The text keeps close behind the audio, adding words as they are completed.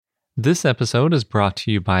This episode is brought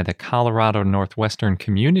to you by the Colorado Northwestern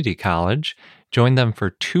Community College. Join them for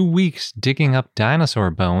 2 weeks digging up dinosaur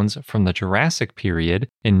bones from the Jurassic period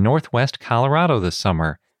in Northwest Colorado this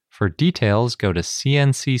summer. For details, go to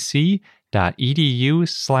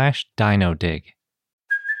cncc.edu/dinodig.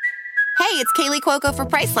 Hey, it's Kaylee Cuoco for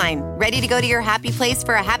Priceline. Ready to go to your happy place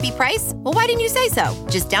for a happy price? Well, why didn't you say so?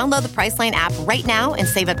 Just download the Priceline app right now and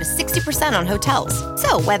save up to 60% on hotels.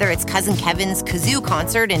 So whether it's Cousin Kevin's Kazoo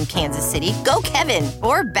Concert in Kansas City, go Kevin,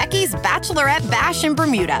 or Becky's Bachelorette Bash in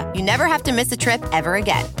Bermuda, you never have to miss a trip ever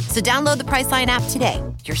again. So download the Priceline app today.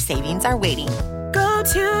 Your savings are waiting. Go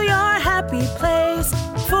to your happy place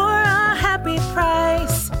for a happy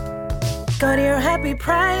price. Go to your happy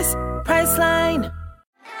price, Priceline.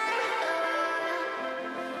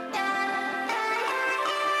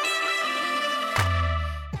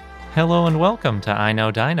 Hello and welcome to I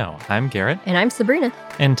Know Dino. I'm Garrett. And I'm Sabrina.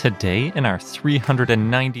 And today, in our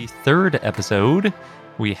 393rd episode,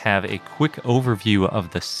 we have a quick overview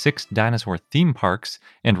of the 6 dinosaur theme parks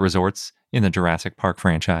and resorts in the Jurassic Park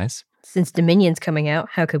franchise. Since Dominion's coming out,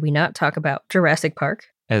 how could we not talk about Jurassic Park?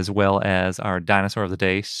 As well as our dinosaur of the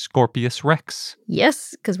day, Scorpius Rex.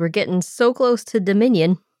 Yes, because we're getting so close to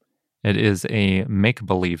Dominion. It is a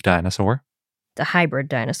make-believe dinosaur. The hybrid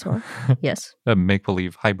dinosaur. Yes. A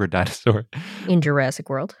make-believe hybrid dinosaur. In Jurassic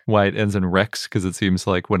World. Why it ends in Rex, because it seems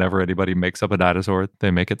like whenever anybody makes up a dinosaur,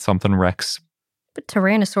 they make it something Rex. But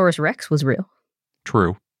Tyrannosaurus Rex was real.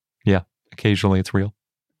 True. Yeah, occasionally it's real.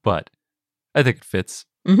 But I think it fits.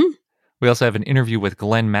 Mm-hmm. We also have an interview with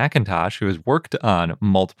Glenn McIntosh, who has worked on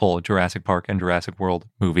multiple Jurassic Park and Jurassic World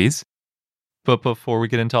movies. But before we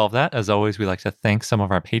get into all of that, as always, we like to thank some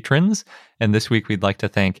of our patrons. And this week, we'd like to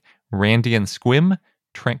thank Randy and Squim,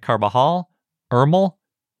 Trent Carbajal, Ermel,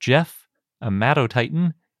 Jeff, Amato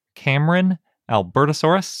Titan, Cameron,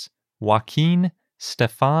 Albertosaurus, Joaquin,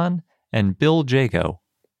 Stefan, and Bill Jago.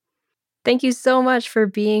 Thank you so much for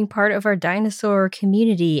being part of our dinosaur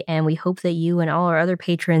community, and we hope that you and all our other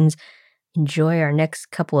patrons enjoy our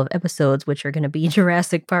next couple of episodes, which are going to be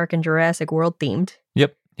Jurassic Park and Jurassic World themed.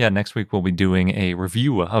 Yep. Yeah, next week we'll be doing a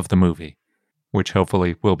review of the movie, which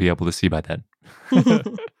hopefully we'll be able to see by then.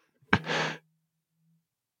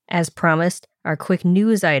 As promised, our quick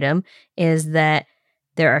news item is that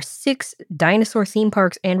there are 6 dinosaur theme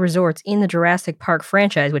parks and resorts in the Jurassic Park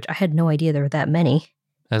franchise, which I had no idea there were that many.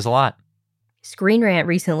 There's a lot. Screen Rant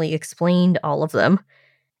recently explained all of them,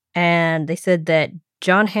 and they said that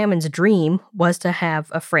John Hammond's dream was to have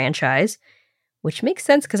a franchise, which makes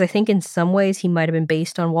sense because I think in some ways he might have been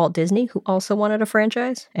based on Walt Disney, who also wanted a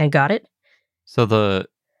franchise and got it. So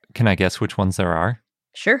can I guess which ones there are?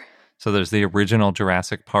 Sure. So there's the original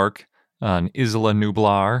Jurassic Park on Isla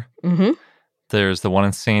Nublar. Mm-hmm. There's the one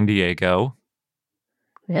in San Diego.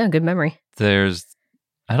 Yeah, good memory. I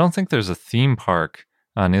don't think there's a theme park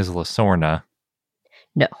on Isla Sorna.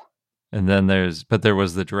 No. And then there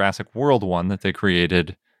was the Jurassic World one that they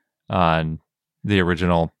created on the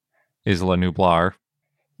original Isla Nublar.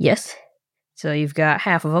 Yes. So you've got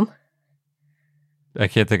half of them. I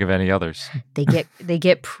can't think of any others. They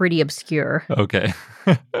get pretty obscure. Okay.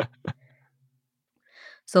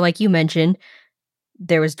 So like you mentioned,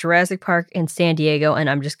 there was Jurassic Park in San Diego, and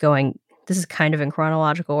I'm just going, this is kind of in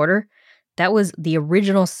chronological order. That was the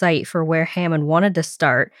original site for where Hammond wanted to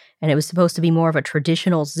start, and it was supposed to be more of a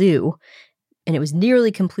traditional zoo, and it was nearly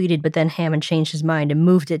completed, but then Hammond changed his mind and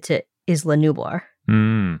moved it to Isla Nublar.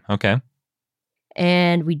 Okay.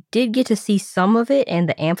 And we did get to see some of it and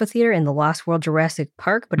the amphitheater in the Lost World Jurassic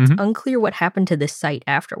Park, but it's unclear what happened to this site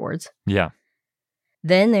afterwards. Yeah.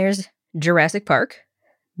 Then there's Jurassic Park,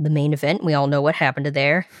 the main event. We all know what happened to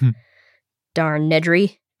there. Darn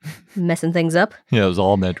Nedry messing things up. Yeah, it was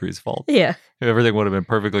all Nedry's fault. Yeah. Everything would have been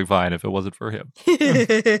perfectly fine if it wasn't for him.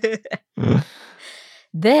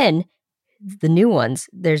 Then the new ones,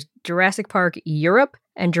 there's Jurassic Park Europe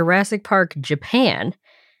and Jurassic Park Japan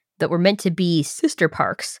that were meant to be sister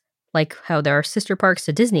parks, like how there are sister parks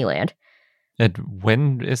to Disneyland. And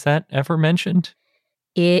when is that ever mentioned?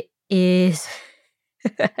 It is...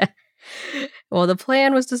 Well, the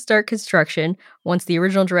plan was to start construction once the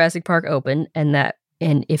original Jurassic Park opened, and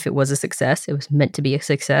if it was a success, it was meant to be a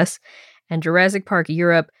success. And Jurassic Park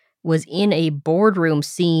Europe was in a boardroom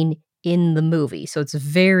scene in the movie, so it's a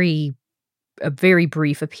very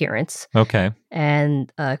brief appearance. Okay.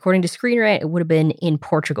 And according to Screen Rant, it would have been in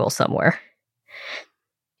Portugal somewhere.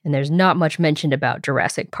 And there's not much mentioned about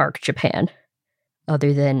Jurassic Park Japan,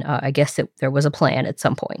 other than I guess there was a plan at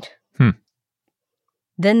some point.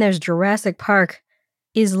 Then there's Jurassic Park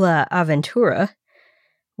Isla Aventura,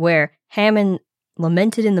 where Hammond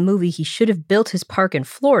lamented in the movie he should have built his park in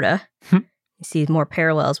Florida. You see more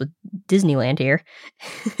parallels with Disneyland here,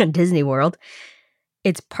 Disney World.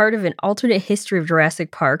 It's part of an alternate history of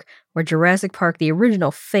Jurassic Park, where Jurassic Park, the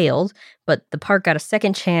original, failed, but the park got a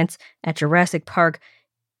second chance at Jurassic Park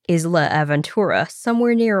Isla Aventura,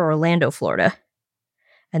 somewhere near Orlando, Florida.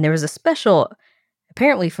 And there was a special,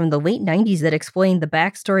 apparently from the late 90s, that explained the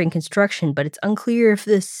backstory and construction, but it's unclear if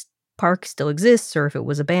this park still exists or if it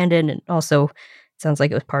was abandoned. And also, it sounds like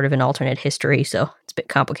it was part of an alternate history, so it's a bit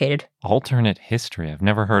complicated. Alternate history? I've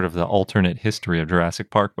never heard of the alternate history of Jurassic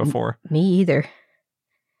Park before. Me either.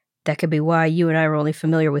 That could be why you and I are only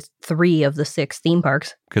familiar with 3 of the 6 theme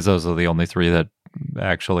parks. Because those are the only 3 that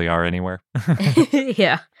actually are anywhere.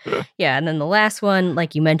 Yeah. Yeah, and then the last one,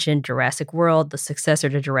 like you mentioned, Jurassic World, the successor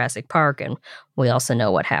to Jurassic Park, and we also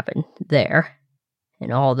know what happened there.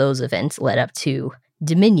 And all those events led up to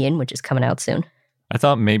Dominion, which is coming out soon. I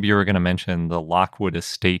thought maybe you were going to mention the Lockwood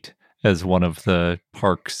Estate as one of the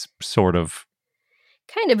parks, sort of.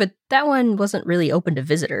 Kind of, but that one wasn't really open to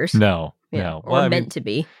visitors. No. Or meant to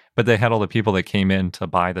be. But they had all the people that came in to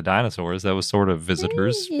buy the dinosaurs. That was sort of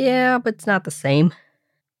visitors. Yeah, but it's not the same.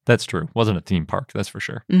 That's true. Wasn't a theme park, that's for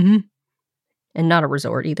sure. Mm-hmm. And not a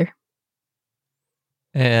resort either.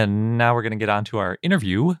 And now we're going to get on to our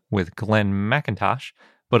interview with Glenn McIntosh.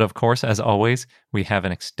 But of course, as always, we have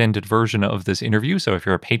an extended version of this interview. So if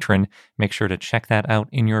you're a patron, make sure to check that out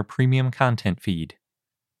in your premium content feed.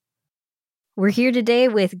 We're here today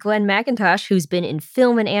with Glenn McIntosh, who's been in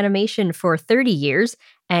film and animation for 30 years,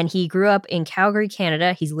 and he grew up in Calgary,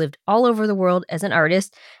 Canada. He's lived all over the world as an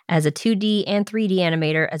artist, as a 2D and 3D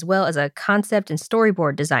animator, as well as a concept and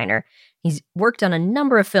storyboard designer. He's worked on a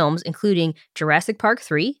number of films, including Jurassic Park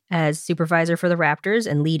 3 as supervisor for the Raptors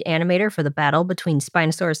and lead animator for the battle between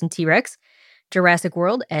Spinosaurus and T-Rex, Jurassic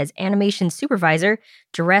World as animation supervisor,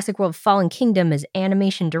 Jurassic World Fallen Kingdom as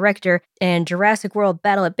animation director, and Jurassic World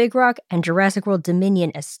Battle at Big Rock and Jurassic World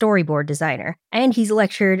Dominion as storyboard designer. And he's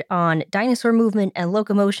lectured on dinosaur movement and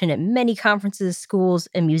locomotion at many conferences, schools,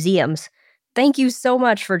 and museums. Thank you so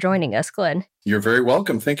much for joining us, Glenn. You're very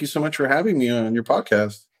welcome. Thank you so much for having me on your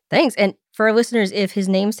podcast. Thanks. And for our listeners, if his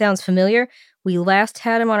name sounds familiar, we last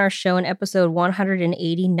had him on our show in episode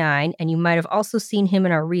 189, and you might have also seen him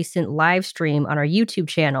in our recent live stream on our YouTube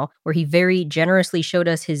channel, where he very generously showed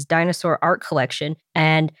us his dinosaur art collection.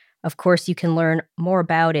 And of course, you can learn more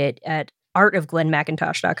about it at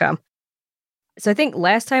artofglennmcintosh.com. So I think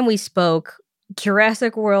last time we spoke,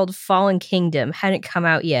 Jurassic World Fallen Kingdom hadn't come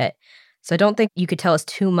out yet. So I don't think you could tell us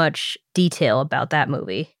too much detail about that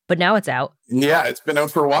movie. But now it's out. Yeah, it's been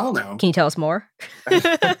out for a while now. Can you tell us more?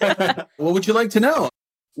 What would you like to know?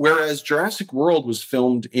 Whereas Jurassic World was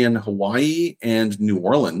filmed in Hawaii and New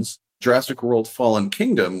Orleans, Jurassic World Fallen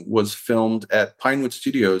Kingdom was filmed at Pinewood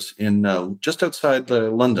Studios in just outside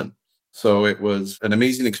London. So it was an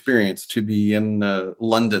amazing experience to be in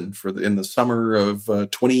London in the summer of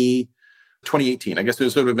 2018. I guess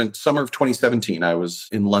it would have been summer of 2017. I was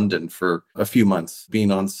in London for a few months,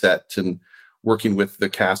 being on set and working with the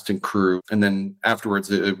cast and crew. And then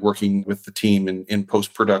afterwards, working with the team in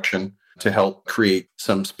post-production to help create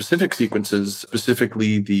some specific sequences,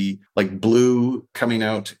 specifically the Blue coming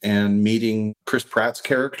out and meeting Chris Pratt's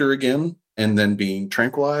character again, and then being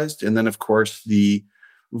tranquilized. And then, of course, the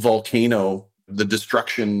volcano, the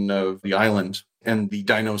destruction of the island, and the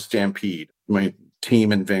dino stampede. My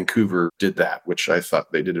team in Vancouver did that, which I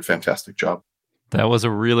thought they did a fantastic job. That was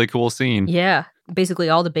a really cool scene. Yeah, basically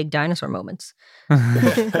all the big dinosaur moments.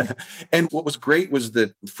 And what was great was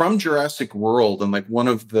that from Jurassic World, and one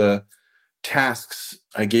of the tasks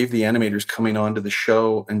I gave the animators coming onto the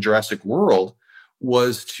show in Jurassic World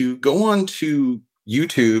was to go on to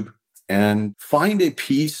YouTube and find a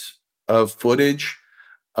piece of footage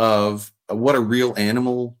of what a real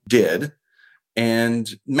animal did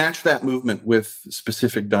and match that movement with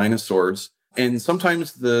specific dinosaurs. And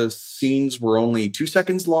sometimes the scenes were only 2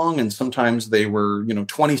 seconds long, and sometimes they were,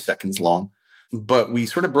 20 seconds long. But we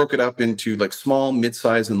sort of broke it up into small,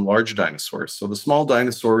 mid-size, and large dinosaurs. So the small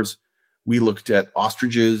dinosaurs, we looked at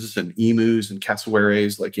ostriches and emus and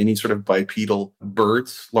cassowaries, like any sort of bipedal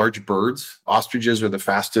birds, large birds. Ostriches are the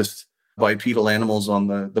fastest bipedal animals on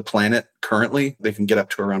the planet currently. They can get up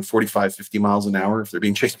to around 45, 50 miles an hour if they're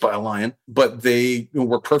being chased by a lion. But they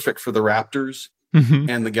were perfect for the raptors. Mm-hmm.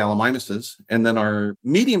 And the Gallimimuses. And then our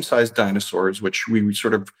medium-sized dinosaurs, which we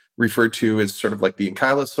sort of referred to as sort of like the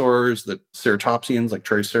ankylosaurs, the ceratopsians like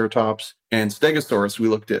Triceratops, and Stegosaurus, we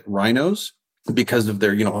looked at rhinos because of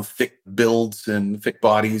their, thick builds and thick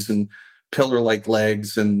bodies and pillar-like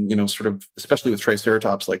legs and, sort of, especially with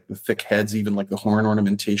Triceratops, like the thick heads, even like the horn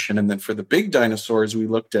ornamentation. And then for the big dinosaurs, we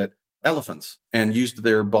looked at elephants and used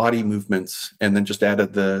their body movements and then just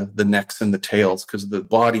added the necks and the tails, because the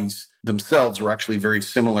bodies themselves were actually very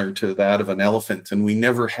similar to that of an elephant. And we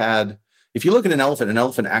never had, if you look at an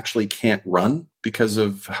elephant actually can't run because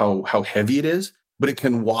of how heavy it is, but it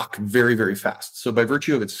can walk very, very fast. So by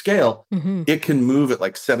virtue of its scale, it can move at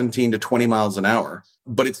like 17 to 20 miles an hour,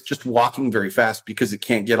 but it's just walking very fast because it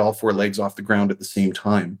can't get all four legs off the ground at the same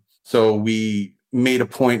time. So we made a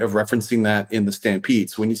point of referencing that in the Stampede.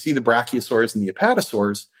 So when you see the Brachiosaurs and the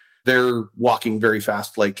Apatosaurs, they're walking very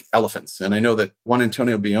fast like elephants. And I know that Juan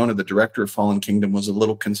Antonio Bayona, the director of Fallen Kingdom, was a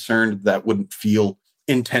little concerned that wouldn't feel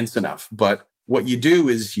intense enough. But what you do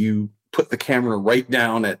is you put the camera right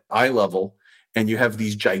down at eye level and you have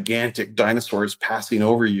these gigantic dinosaurs passing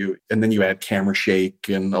over you. And then you add camera shake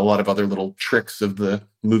and a lot of other little tricks of the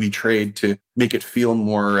movie trade to make it feel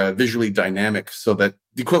more visually dynamic, so that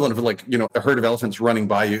the equivalent of like, a herd of elephants running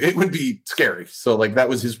by you, it would be scary. So like that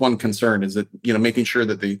was his one concern, is that, making sure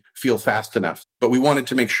that they feel fast enough. But we wanted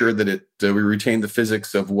to make sure that we retained the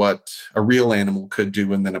physics of what a real animal could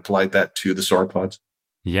do and then applied that to the sauropods.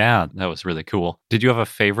 Yeah, that was really cool. Did you have a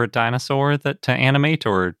favorite dinosaur to animate,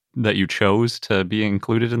 or that you chose to be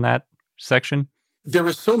included in that section? There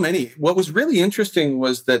were so many. What was really interesting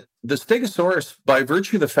was that the Stegosaurus, by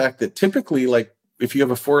virtue of the fact that typically, like, if you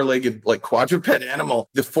have a four-legged, like, quadruped animal,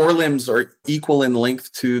 the forelimbs are equal in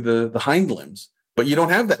length to the hind limbs. But you don't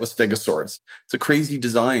have that with Stegosaurus. It's a crazy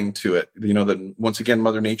design to it. That once again,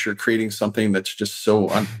 Mother Nature creating something that's just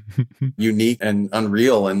so unique and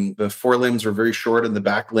unreal. And the forelimbs were very short and the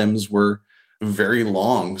back limbs were very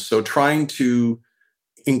long. So trying to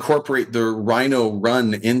incorporate the rhino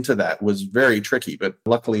run into that was very tricky. But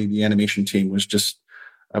luckily, the animation team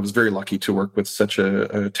I was very lucky to work with such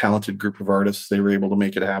a talented group of artists. They were able to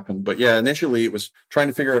make it happen. But yeah, initially it was trying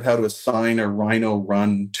to figure out how to assign a rhino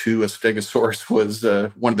run to a Stegosaurus was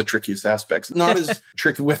one of the trickiest aspects. Not as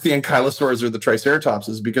tricky with the Ankylosaurs or the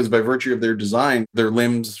Triceratopses, because by virtue of their design, their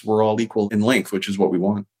limbs were all equal in length, which is what we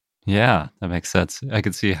want. Yeah, that makes sense. I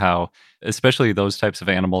could see how, especially those types of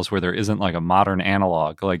animals where there isn't like a modern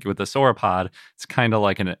analog, like with the sauropod, it's kind of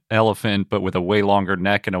like an elephant, but with a way longer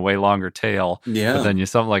neck and a way longer tail. Yeah. But then you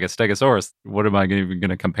something like a Stegosaurus, what am I even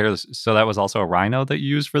going to compare this? So that was also a rhino that you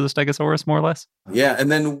used for the Stegosaurus, more or less? Yeah.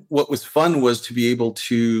 And then what was fun was to be able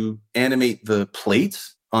to animate the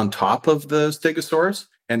plates on top of the Stegosaurus,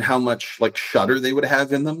 and how much like shutter they would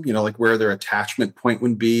have in them, like where their attachment point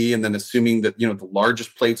would be. And then assuming that, the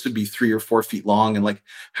largest plates would be 3 or 4 feet long, and like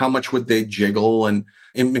how much would they jiggle, and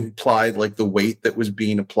implied like the weight that was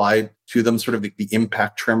being applied to them, sort of the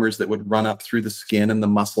impact tremors that would run up through the skin and the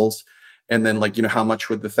muscles. And then like, how much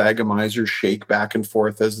would the Thagomizer shake back and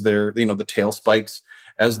forth as they're, the tail spikes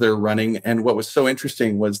as they're running. And what was so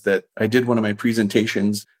interesting was that I did one of my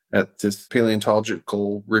presentations at this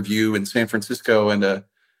paleontological review in San Francisco, and a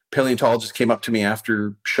paleontologist came up to me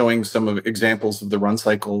after showing some of examples of the run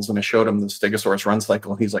cycles, and I showed him the Stegosaurus run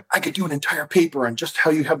cycle, and he's like, I could do an entire paper on just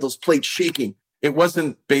how you have those plates shaking. It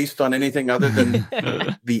wasn't based on anything other than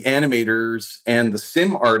the animators and the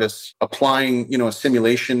sim artists applying, a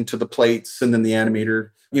simulation to the plates, and then the animator,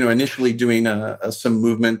 initially doing some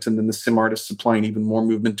movement, and then the sim artists applying even more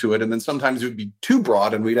movement to it. And then sometimes it would be too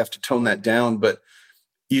broad and we'd have to tone that down, but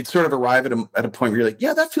you'd sort of arrive at a point where you're like,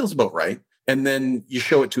 yeah, that feels about right. And then you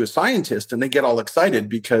show it to a scientist and they get all excited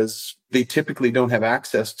because they typically don't have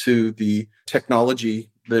access to the technology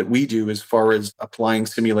that we do as far as applying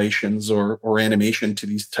simulations or animation to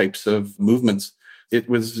these types of movements. It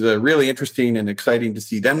was really interesting and exciting to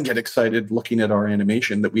see them get excited looking at our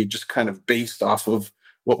animation that we just kind of based off of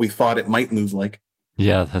what we thought it might move like.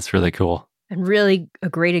 Yeah, that's really cool. And really a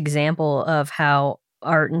great example of how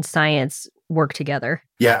art and science work together.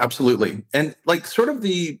 Yeah, absolutely. And like sort of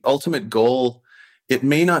the ultimate goal, it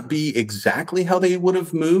may not be exactly how they would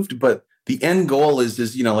have moved, but the end goal is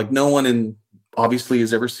like no one obviously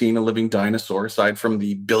has ever seen a living dinosaur aside from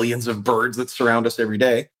the billions of birds that surround us every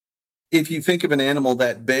day. If you think of an animal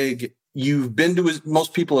that big,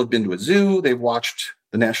 most people have been to a zoo. They've watched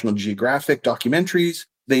the National Geographic documentaries.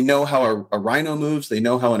 They know how a rhino moves. They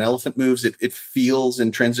know how an elephant moves. It feels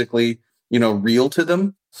intrinsically, real to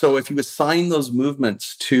them. So if you assign those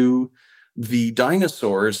movements to the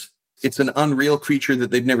dinosaurs, it's an unreal creature that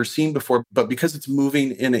they've never seen before. But because it's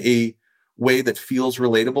moving in a way that feels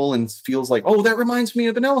relatable and feels like, oh, that reminds me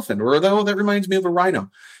of an elephant, or oh, that reminds me of a rhino,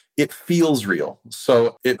 it feels real.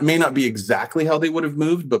 So it may not be exactly how they would have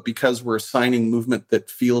moved, but because we're assigning movement that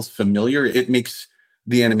feels familiar, it makes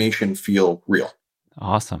the animation feel real.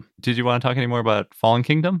 Awesome. Did you want to talk any more about Fallen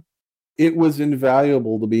Kingdom? It was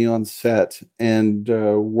invaluable to be on set and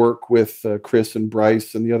work with Chris and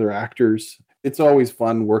Bryce and the other actors. It's always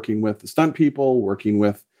fun working with the stunt people, working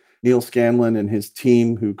with Neil Scanlon and his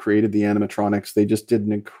team who created the animatronics. They just did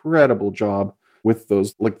an incredible job with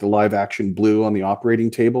those, like the live action Blue on the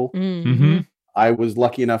operating table. Mm-hmm. I was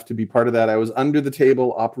lucky enough to be part of that. I was under the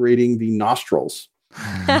table operating the nostrils,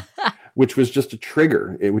 which was just a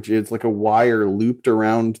trigger, which is like a wire looped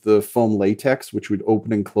around the foam latex, which would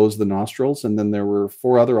open and close the nostrils. And then there were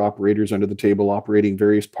 4 other operators under the table operating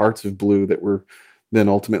various parts of Blue that were then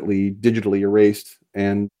ultimately digitally erased.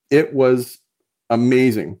 And it was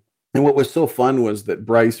amazing. And what was so fun was that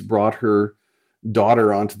Bryce brought her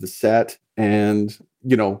daughter onto the set, and,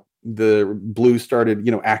 the Blue started,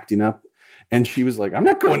 acting up. And she was like, I'm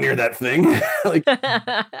not going near that thing. Like,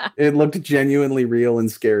 it looked genuinely real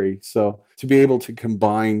and scary. So to be able to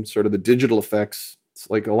combine sort of the digital effects, it's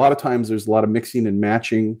like a lot of times there's a lot of mixing and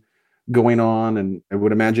matching going on. And I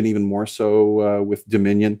would imagine even more so with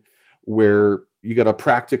Dominion, where you got a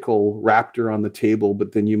practical raptor on the table,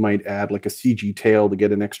 but then you might add like a CG tail to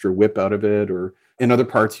get an extra whip out of it. Or in other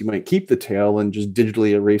parts, you might keep the tail and just digitally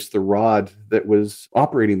erase the rod that was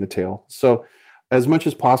operating the tail. So as much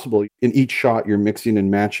as possible, in each shot, you're mixing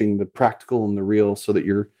and matching the practical and the real so that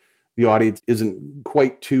the audience isn't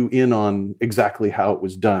quite too in on exactly how it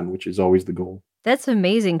was done, which is always the goal. That's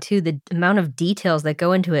amazing, too, the amount of details that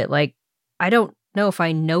go into it. Like, I don't know if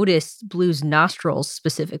I noticed Blue's nostrils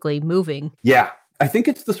specifically moving. Yeah, I think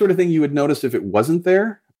it's the sort of thing you would notice if it wasn't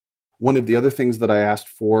there. One of the other things that I asked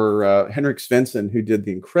for, Henrik Svensson, who did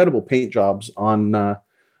the incredible paint jobs on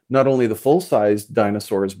not only the full-size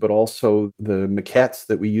dinosaurs, but also the maquettes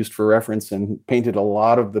that we used for reference, and painted a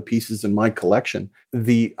lot of the pieces in my collection.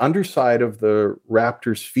 The underside of the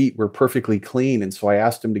raptor's feet were perfectly clean. And so I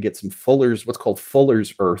asked him to get some Fuller's, what's called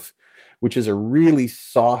Fuller's earth, which is a really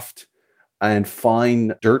soft and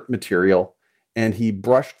fine dirt material. And he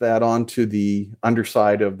brushed that onto the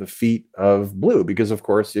underside of the feet of Blue, because of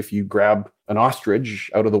course, if you grab an ostrich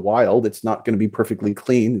out of the wild, it's not going to be perfectly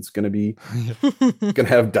clean. It's going to be going to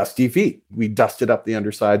have dusty feet. We dusted up the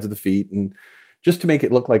undersides of the feet, and just to make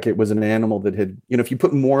it look like it was an animal that had, if you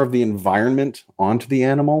put more of the environment onto the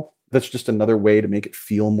animal, that's just another way to make it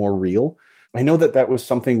feel more real. I know that was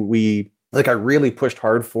something I really pushed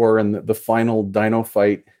hard for in the final dino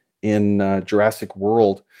fight in Jurassic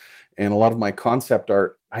World. And a lot of my concept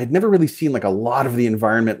art, I had never really seen like a lot of the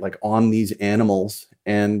environment like on these animals.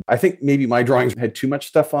 And I think maybe my drawings had too much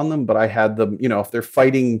stuff on them, but I had them, if they're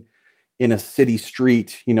fighting in a city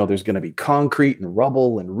street, there's going to be concrete and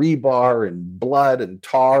rubble and rebar and blood and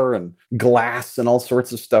tar and glass and all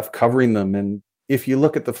sorts of stuff covering them. And if you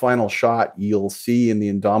look at the final shot, you'll see in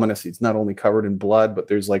the Indominus, it's not only covered in blood, but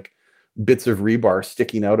there's like bits of rebar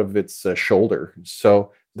sticking out of its shoulder.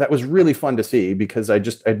 So that was really fun to see, because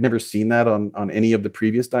I'd never seen that on any of the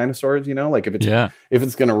previous dinosaurs, like if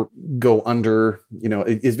it's going to go under,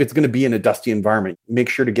 if it's going to be in a dusty environment, make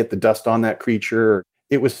sure to get the dust on that creature.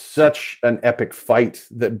 It was such an epic fight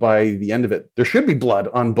that by the end of it, there should be blood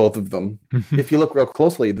on both of them. If you look real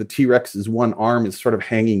closely, the T-Rex's one arm is sort of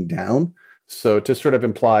hanging down. So to sort of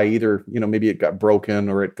imply either, maybe it got broken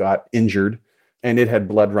or it got injured, and it had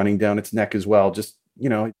blood running down its neck as well. Just,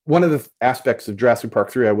 one of the aspects of Jurassic Park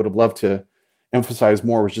 3 I would have loved to emphasize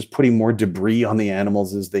more was just putting more debris on the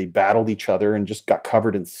animals as they battled each other and just got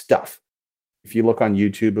covered in stuff. If you look on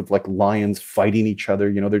YouTube of like lions fighting each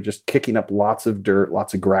other, they're just kicking up lots of dirt,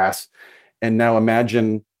 lots of grass. And now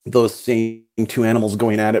imagine those same 2 animals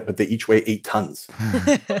going at it, but they each weigh 8 tons.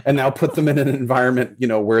 And now put them in an environment,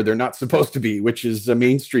 where they're not supposed to be, which is a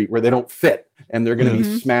main street where they don't fit. And they're going to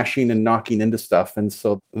be smashing and knocking into stuff. And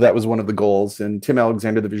so that was one of the goals. And Tim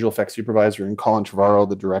Alexander, the visual effects supervisor, and Colin Trevorrow,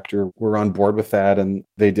 the director, were on board with that. And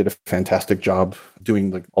they did a fantastic job doing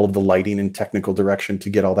like all of the lighting and technical direction to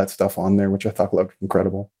get all that stuff on there, which I thought looked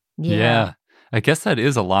incredible. Yeah. I guess that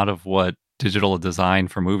is a lot of what digital design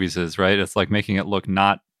for movies is, right? It's like making it look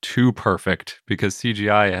not too perfect, because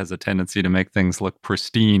CGI has a tendency to make things look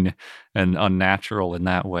pristine and unnatural in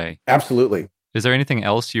that way. Absolutely. Is there anything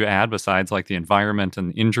else you add besides like the environment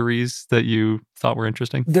and injuries that you thought were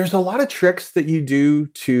interesting? There's a lot of tricks that you do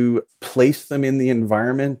to place them in the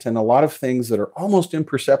environment, and a lot of things that are almost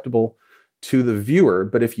imperceptible to the viewer.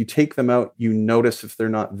 But if you take them out, you notice if they're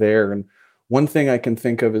not there. And one thing I can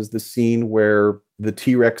think of is the scene where the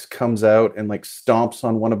T-Rex comes out and like stomps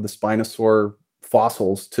on one of the Spinosaur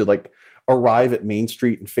fossils to like arrive at Main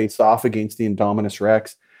Street and face off against the Indominus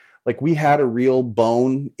Rex. Like, we had a real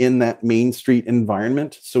bone in that Main Street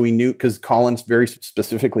environment. So we knew, because Collins very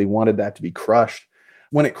specifically wanted that to be crushed.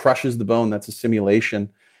 When it crushes the bone, that's a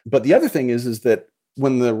simulation. But the other thing is that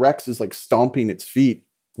when the Rex is like stomping its feet,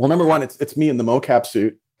 well, number one, it's me in the mocap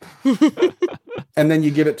suit. And then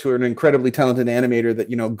you give it to an incredibly talented animator that,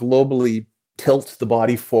 globally tilts the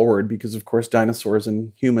body forward because, of course, dinosaurs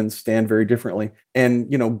and humans stand very differently. And,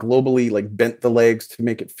 globally like bent the legs to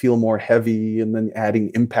make it feel more heavy, and then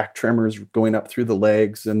adding impact tremors going up through the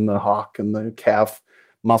legs and the hock and the calf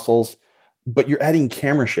muscles. But you're adding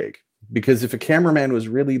camera shake, because if a cameraman was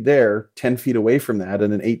really there 10 feet away from that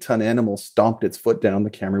and an 8-ton animal stomped its foot down, the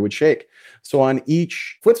camera would shake. So on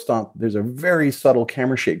each foot stomp, there's a very subtle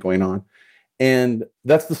camera shake going on. And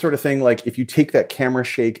that's the sort of thing, like if you take that camera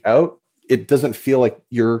shake out, it doesn't feel like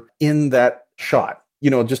you're in that shot.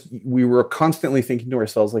 We were constantly thinking to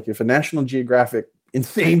ourselves, like, if a National Geographic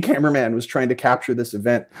insane cameraman was trying to capture this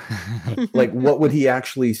event, like what would he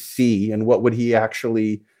actually see and what would he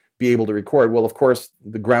actually be able to record? Well, of course,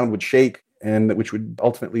 the ground would shake, and which would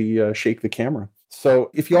ultimately shake the camera.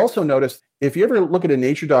 So if you also notice, if you ever look at a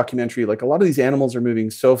nature documentary, like a lot of these animals are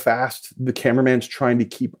moving so fast, the cameraman's trying to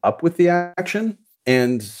keep up with the action.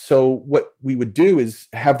 And so what we would do is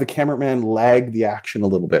have the cameraman lag the action a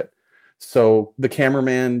little bit. So the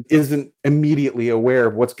cameraman isn't immediately aware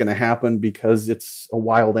of what's going to happen because it's a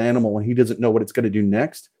wild animal and he doesn't know what it's going to do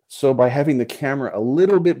next. So by having the camera a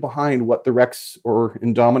little bit behind what the Rex or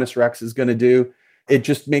Indominus Rex is going to do, it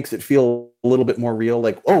just makes it feel a little bit more real.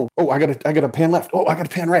 Like, I gotta pan left. I gotta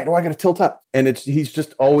pan right. I gotta tilt up. And he's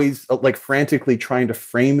just always like frantically trying to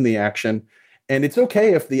frame the action. And it's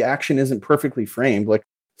okay if the action isn't perfectly framed. Like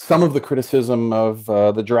some of the criticism of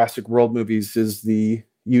the Jurassic World movies is the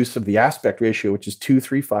use of the aspect ratio, which is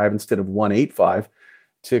 2:3:5 instead of 1:8:5,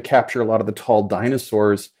 to capture a lot of the tall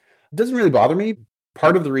dinosaurs. It doesn't really bother me.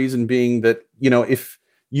 Part of the reason being that, if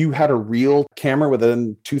you had a real camera with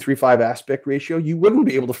a 2:3:5 aspect ratio, you wouldn't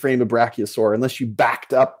be able to frame a brachiosaur unless you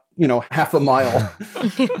backed up, half a mile.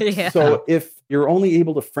 Yeah. So if you're only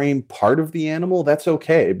able to frame part of the animal, that's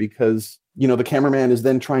okay, because, the cameraman is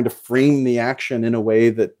then trying to frame the action in a way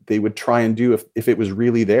that they would try and do if it was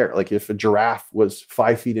really there. Like if a giraffe was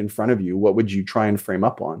 5 feet in front of you, what would you try and frame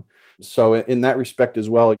up on? So in that respect as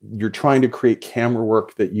well, you're trying to create camera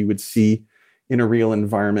work that you would see in a real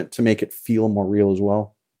environment to make it feel more real as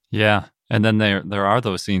well. Yeah. And then there are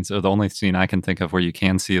those scenes. The only scene I can think of where you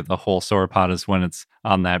can see the whole sauropod is when it's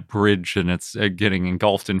on that bridge and it's getting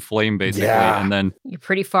engulfed in flame, basically. Yeah. And then You're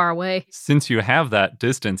pretty far away. Since you have that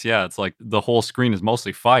distance, it's like the whole screen is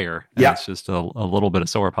mostly fire. And it's just a little bit of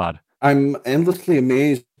sauropod. I'm endlessly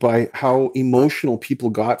amazed by how emotional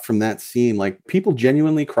people got from that scene. Like people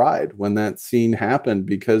genuinely cried when that scene happened,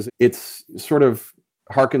 because it's sort of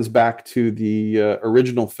harkens back to the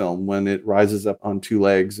original film when it rises up on two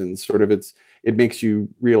legs, and sort of it makes you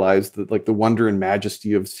realize that, like, the wonder and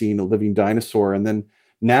majesty of seeing a living dinosaur. And then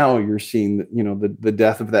now you're seeing the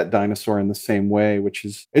death of that dinosaur in the same way, which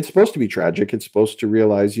is, it's supposed to be tragic. It's supposed to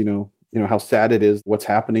realize how sad it is what's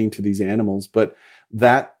happening to these animals. But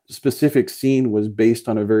that specific scene was based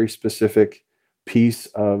on a very specific piece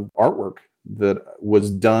of artwork that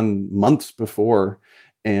was done months before,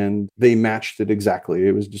 and they matched it exactly.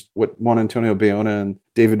 It was just what Juan Antonio Bayona and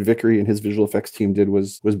David Vickery and his visual effects team did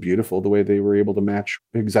was beautiful. The way they were able to match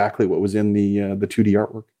exactly what was in the 2D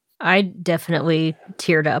artwork. I definitely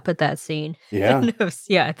teared up at that scene. Yeah.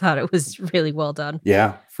 I thought it was really well done.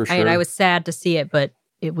 Yeah, for sure. I was sad to see it, but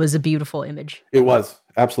it was a beautiful image. It was,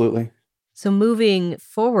 absolutely. So moving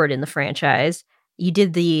forward in the franchise, you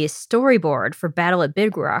did the storyboard for Battle at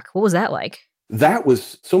Big Rock. What was that like? That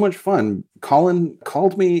was so much fun. Colin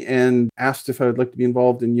called me and asked if I would like to be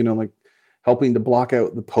involved in, helping to block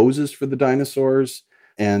out the poses for the dinosaurs.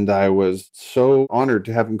 And I was so honored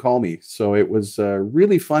to have him call me. So it was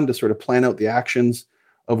really fun to sort of plan out the actions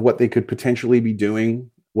of what they could potentially be doing.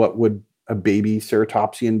 What would a baby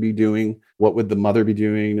ceratopsian be doing? What would the mother be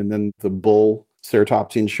doing? And then the bull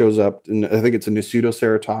ceratopsian shows up, and I think it's a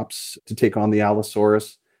Pseudoceratops to take on the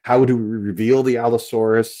Allosaurus. How do we reveal the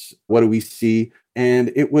Allosaurus? What do we see?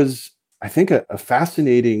 And it was, I think, a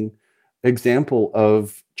fascinating example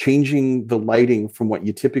of changing the lighting from what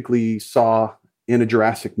you typically saw in a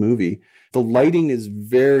Jurassic movie. The lighting is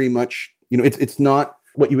very much, it's not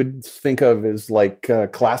what you would think of as like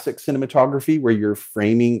classic cinematography, where you're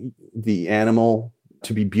framing the animal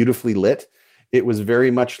to be beautifully lit. It was very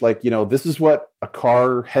much like, this is what a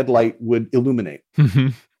car headlight would illuminate.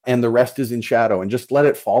 And the rest is in shadow, and just let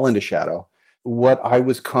it fall into shadow. What I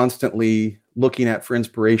was constantly looking at for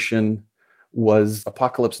inspiration was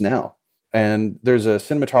Apocalypse Now. And there's a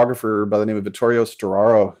cinematographer by the name of Vittorio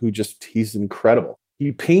Storaro who he's incredible.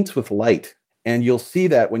 He paints with light. And you'll see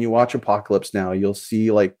that when you watch Apocalypse Now. You'll see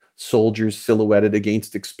like soldiers silhouetted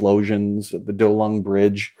against explosions, the Do Lung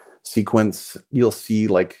Bridge sequence. You'll see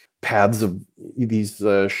like paths of these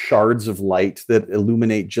shards of light that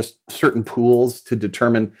illuminate just certain pools to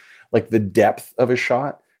determine like the depth of a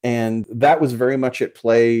shot. And that was very much at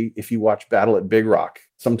play if you watch Battle at Big Rock.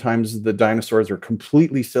 Sometimes the dinosaurs are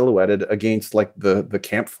completely silhouetted against like the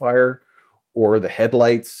campfire or the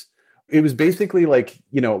headlights. It was basically like,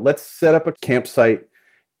 let's set up a campsite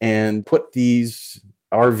and put these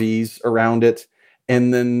RVs around it.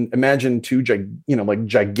 And then imagine two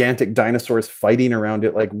gigantic dinosaurs fighting around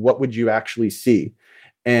it. Like, what would you actually see?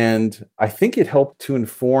 And I think it helped to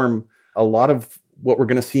inform a lot of what we're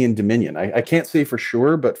going to see in Dominion. I can't say for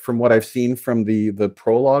sure, but from what I've seen from the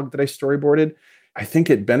prologue that I storyboarded, I think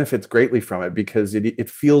it benefits greatly from it because it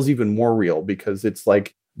feels even more real, because it's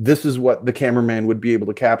like, this is what the cameraman would be able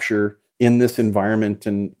to capture in this environment.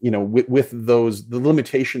 And, with the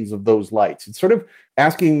limitations of those lights, it's sort of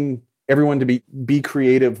asking everyone to be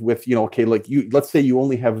creative with, okay, like let's say you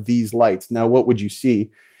only have these lights. Now, what would you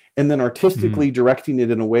see? And then artistically directing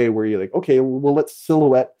it in a way where you're like, okay, well, let's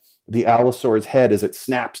silhouette the Allosaur's head as it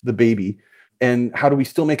snaps the baby. And how do we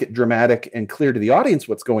still make it dramatic and clear to the audience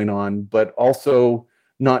what's going on, but also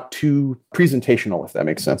not too presentational, if that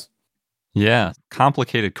makes sense? Yeah.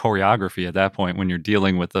 Complicated choreography at that point when you're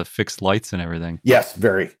dealing with the fixed lights and everything. Yes,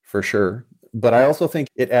 very, for sure. But I also think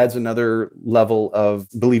it adds another level of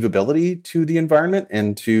believability to the environment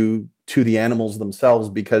and to the animals themselves,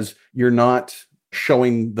 because you're not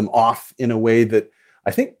showing them off in a way that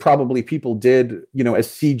I think probably people did, as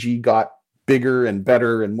CG got bigger and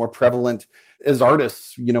better and more prevalent. As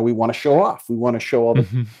artists, we want to show off. We want to show all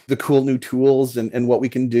the cool new tools and what we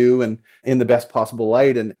can do and in the best possible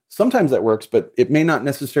light. And sometimes that works, but it may not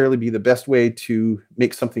necessarily be the best way to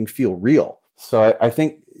make something feel real. So I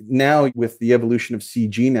think now with the evolution of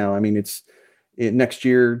CG now, I mean, next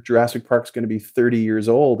year, Jurassic Park's going to be 30 years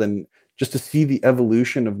old. And just to see the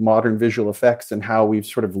evolution of modern visual effects and how we've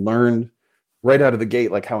sort of learned right out of the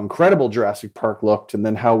gate, like how incredible Jurassic Park looked, and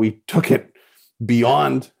then how we took it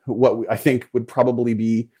beyond what I think would probably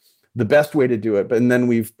be the best way to do it. And then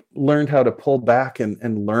we've learned how to pull back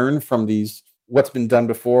and learn from what's been done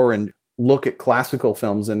before and look at classical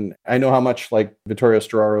films. And I know how much like Vittorio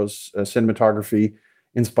Storaro's cinematography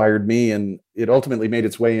inspired me, and it ultimately made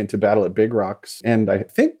its way into Battle at Big Rocks. And I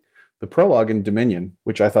think the prologue in Dominion,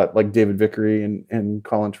 which I thought like David Vickery and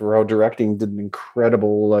Colin Trevorrow directing did an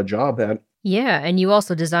incredible job at. Yeah, and you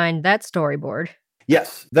also designed that storyboard.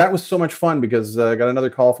 Yes, that was so much fun because I got another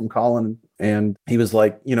call from Colin, and he was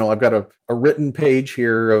like, I've got a written page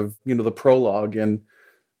here of, the prologue, and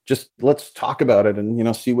just let's talk about it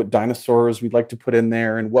and, see what dinosaurs we'd like to put in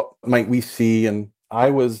there and what might we see. And I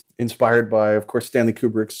was inspired by, of course, Stanley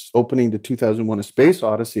Kubrick's opening to 2001: A Space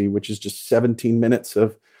Odyssey, which is just 17 minutes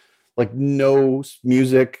of like no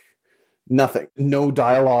music, nothing, no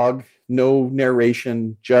dialogue, no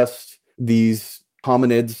narration, just these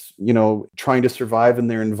hominids, trying to survive in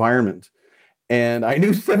their environment. And I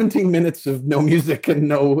knew 17 minutes of no music and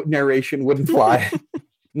no narration wouldn't fly.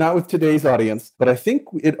 Not with today's audience, but I think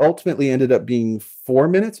it ultimately ended up being 4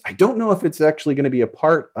 minutes. I don't know if it's actually going to be a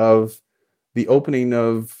part of the opening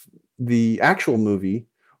of the actual movie,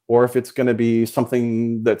 or if it's going to be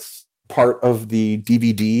something that's part of the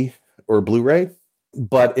DVD or Blu-ray.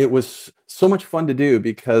 But it was so much fun to do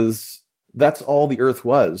because that's all the Earth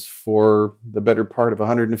was for the better part of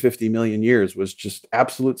 150 million years, was just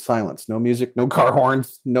absolute silence. No music, no car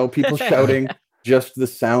horns, no people shouting, just the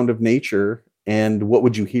sound of nature. And what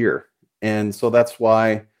would you hear? And so that's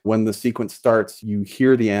why when the sequence starts, you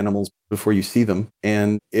hear the animals before you see them.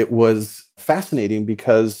 And it was fascinating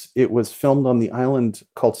because it was filmed on the island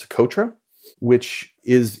called Socotra, which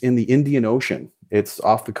is in the Indian Ocean. It's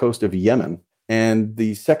off the coast of Yemen. And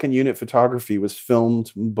the second unit photography was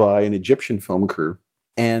filmed by an Egyptian film crew.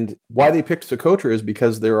 And why they picked Socotra is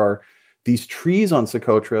because there are these trees on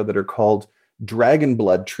Socotra that are called dragon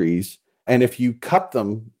blood trees. And if you cut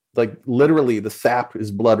them, like literally the sap is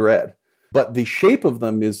blood red, but the shape of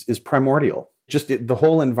them is primordial. Just the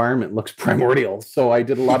whole environment looks primordial. So I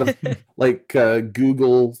did a lot of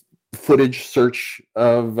Google footage search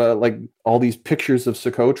of like all these pictures of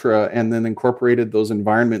Socotra, and then incorporated those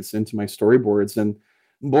environments into my storyboards. And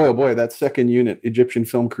boy, oh boy, that second unit Egyptian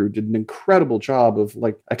film crew did an incredible job of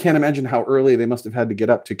like, I can't imagine how early they must have had to get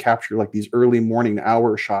up to capture like these early morning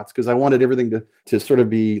hour shots, because I wanted everything to sort of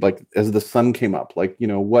be like as the sun came up, like,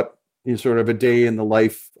 what is sort of a day in the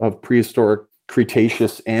life of prehistoric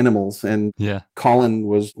Cretaceous animals. And yeah, Colin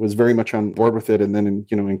was very much on board with it, and then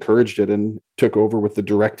encouraged it and took over with the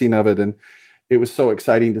directing of it. And it was so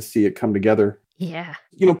exciting to see it come together. Yeah.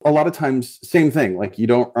 A lot of times, same thing, like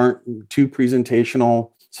aren't too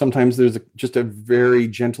presentational, Sometimes there's just a very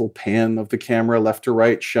gentle pan of the camera left to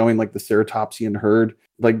right, showing like the ceratopsian herd,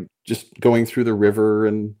 like just going through the river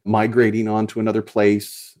and migrating onto another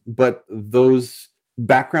place. But those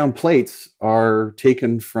background plates are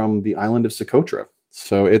taken from the island of Socotra.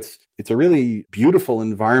 So it's a really beautiful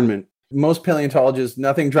environment. Most paleontologists,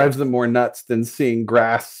 nothing drives them more nuts than seeing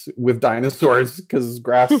grass with dinosaurs, because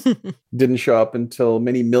grass didn't show up until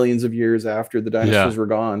many millions of years after the dinosaurs were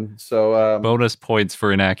gone. So bonus points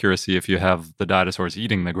for inaccuracy if you have the dinosaurs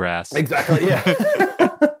eating the grass. Exactly, yeah.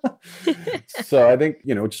 So I think,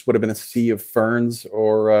 it just would have been a sea of ferns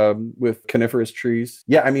or with coniferous trees.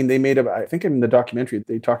 Yeah, I mean, I think in the documentary,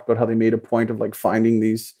 they talked about how they made a point of like finding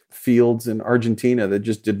these fields in Argentina that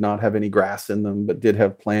just did not have any grass in them, but did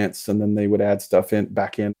have plants. And then they would add stuff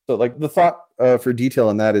back in. So like the thought for detail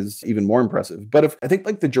in that is even more impressive. But I think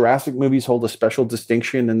like the Jurassic movies hold a special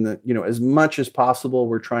distinction in that, as much as possible,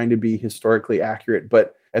 we're trying to be historically accurate.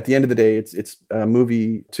 But at the end of the day, it's a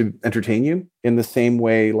movie to entertain you in the same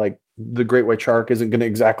way like the great white shark isn't going to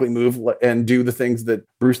exactly move and do the things that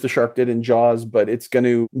Bruce the shark did in Jaws, but it's going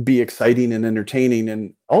to be exciting and entertaining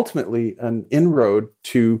and ultimately an inroad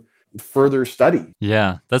to further study.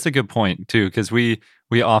 Yeah, that's a good point too, because we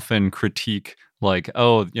often critique like,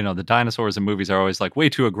 the dinosaurs in movies are always like way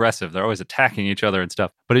too aggressive. They're always attacking each other and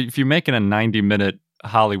stuff. But if you make it a 90-minute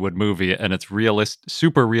Hollywood movie and it's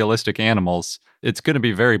super realistic animals, it's going to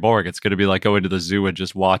be very boring. It's going to be like going to the zoo and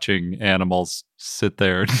just watching animals sit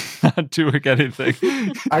there not doing anything.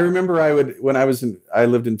 I remember I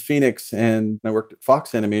lived in Phoenix and I worked at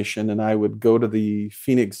Fox Animation, and I would go to the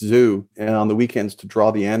Phoenix Zoo and on the weekends to draw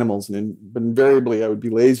the animals. And invariably I would be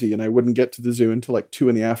lazy and I wouldn't get to the zoo until like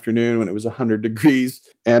 2 p.m. when it was 100 degrees.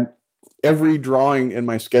 And every drawing in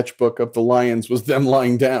my sketchbook of the lions was them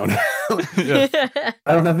lying down.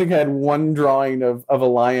 I think I had one drawing of a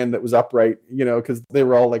lion that was upright, because they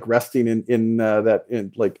were all like resting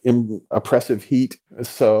in oppressive heat.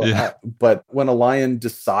 So, but when a lion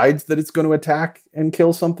decides that it's going to attack and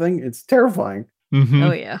kill something, it's terrifying. Mm-hmm.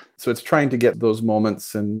 Oh, yeah. So it's trying to get those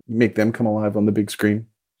moments and make them come alive on the big screen.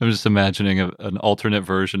 I'm just imagining an alternate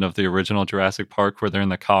version of the original Jurassic Park where they're in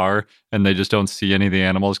the car and they just don't see any of the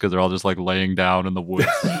animals because they're all just like laying down in the woods.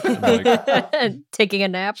 And taking a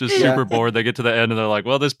nap. Just super bored. They get to the end and they're like,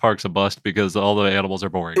 well, this park's a bust because all the animals are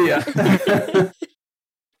boring. Yeah.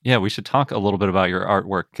 Yeah, we should talk a little bit about your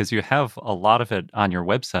artwork because you have a lot of it on your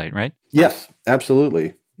website, right? Yes,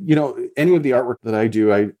 absolutely. Any of the artwork that I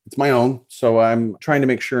do, it's my own. So I'm trying to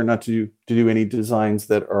make sure not to do any designs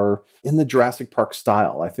that are in the Jurassic Park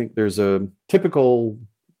style. I think there's a typical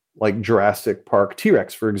like Jurassic Park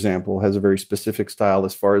T-Rex, for example, has a very specific style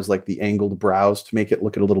as far as like the angled brows to make it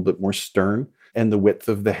look a little bit more stern and the width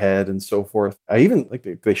of the head and so forth. I even like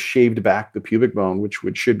they shaved back the pubic bone, which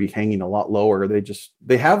should be hanging a lot lower.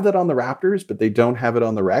 They have that on the Raptors, but they don't have it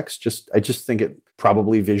on the Rex. I just think it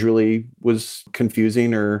probably visually was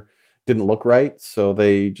confusing or didn't look right. So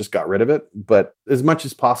they just got rid of it. But as much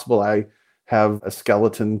as possible, I have a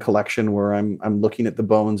skeleton collection where I'm looking at the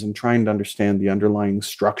bones and trying to understand the underlying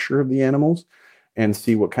structure of the animals and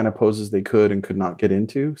see what kind of poses they could and could not get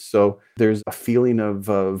into. So there's a feeling of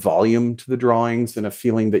volume to the drawings and a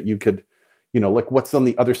feeling that you could, like what's on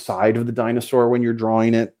the other side of the dinosaur when you're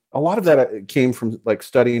drawing it. A lot of that came from like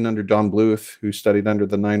studying under Don Bluth, who studied under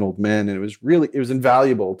the 9 Old Men. And it was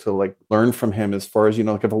invaluable to like learn from him as far as,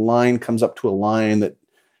 like if a line comes up to a line that,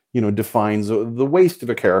 defines the waist of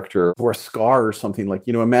a character or a scar or something, like,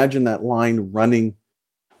 imagine that line running.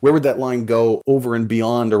 Where would that line go over and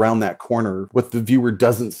beyond around that corner, what the viewer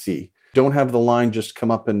doesn't see? Don't have the line just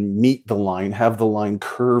come up and meet the line, have the line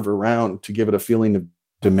curve around to give it a feeling of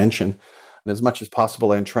dimension. And as much as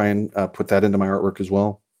possible, I try and put that into my artwork as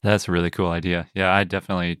well. That's a really cool idea. Yeah, I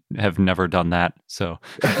definitely have never done that. So,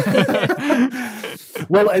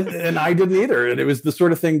 well, and I didn't either. And it was the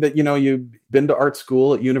sort of thing that, you've been to art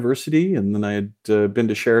school at university, and then I had been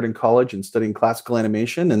to Sheridan College and studying classical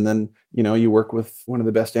animation. And then, you work with one of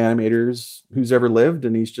the best animators who's ever lived.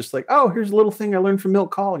 And he's just like, oh, here's a little thing I learned from Milt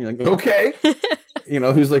Kahl. And you're like, okay.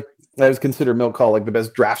 Who's like, I was considered Milt Kahl like the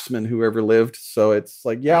best draftsman who ever lived. So it's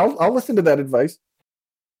like, yeah, I'll listen to that advice.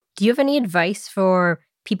 Do you have any advice for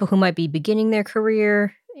people who might be beginning their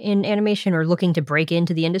career in animation or looking to break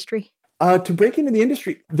into the industry? To break into the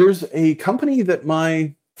industry, there's a company that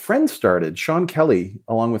my friend started, Sean Kelly,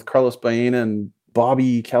 along with Carlos Baena and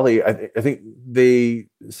Bobby Kelly. I think they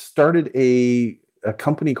started a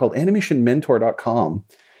company called animationmentor.com.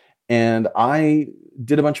 And I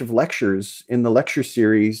did a bunch of lectures in the lecture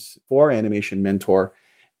series for Animation Mentor.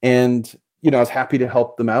 And, I was happy to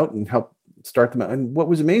help them out and help start them out. And what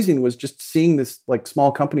was amazing was just seeing this like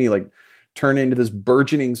small company like turn into this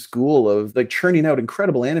burgeoning school of like churning out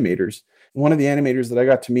incredible animators. One of the animators that I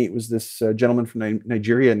got to meet was this gentleman from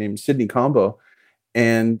Nigeria named Sidney Combo.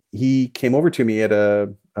 And he came over to me at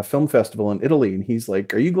a film festival in Italy. And he's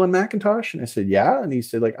like, "Are you Glenn McIntosh?" And I said, "Yeah." And he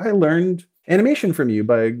said, like, "I learned animation from you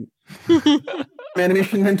by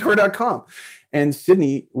animationmentor.com." And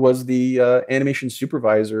Sidney was the animation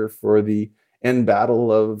supervisor for the end battle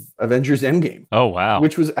of Avengers Endgame. Oh, wow.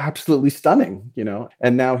 Which was absolutely stunning,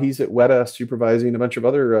 And now he's at Weta supervising a bunch of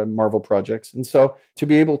other Marvel projects. And so to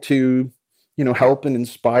be able to, help and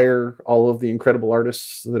inspire all of the incredible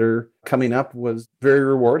artists that are coming up was very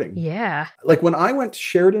rewarding. Yeah. Like when I went to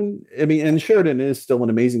Sheridan, and Sheridan is still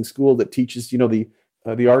an amazing school that teaches, the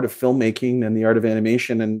art of filmmaking and the art of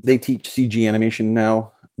animation, and they teach CG animation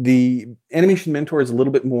now. The Animation Mentor is a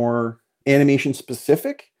little bit more animation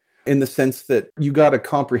specific in the sense that you got a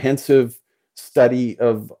comprehensive study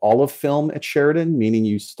of all of film at Sheridan, meaning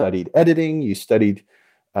you studied editing, you studied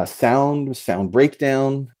sound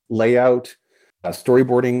breakdown, layout,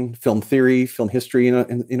 storyboarding, film theory, film history,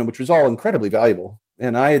 which was all incredibly valuable.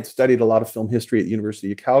 And I had studied a lot of film history at the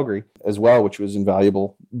University of Calgary as well, which was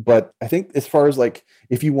invaluable. But I think as far as like,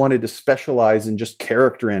 if you wanted to specialize in just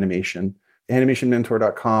character animation,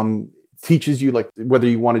 animationmentor.com teaches you like whether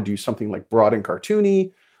you want to do something like broad and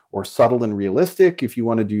cartoony or subtle and realistic, if you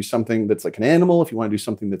want to do something that's like an animal, if you want to do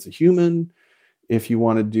something that's a human, if you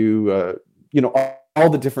want to do, all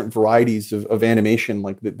the different varieties of animation,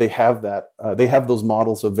 like they have that, they have those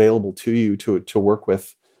models available to you to work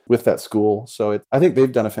with that school. So I think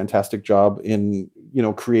they've done a fantastic job in,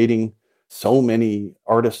 creating so many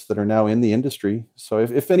artists that are now in the industry. So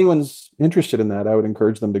if anyone's interested in that, I would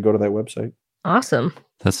encourage them to go to that website. Awesome.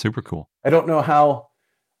 That's super cool. I don't know how,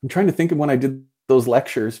 I'm trying to think of when I did those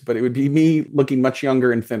lectures, but it would be me looking much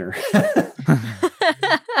younger and thinner.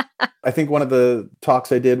 I think one of the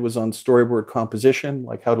talks I did was on storyboard composition,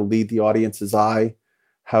 like how to lead the audience's eye,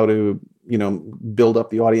 how to, build up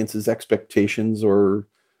the audience's expectations or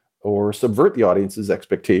subvert the audience's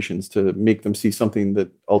expectations to make them see something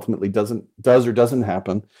that ultimately does or doesn't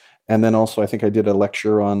happen. And then also I think I did a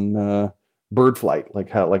lecture on bird flight, like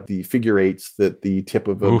how like the figure eights that the tip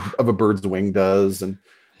of a bird's wing does, and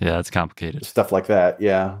yeah, it's complicated stuff like that.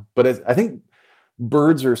 Yeah, but I think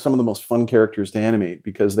birds are some of the most fun characters to animate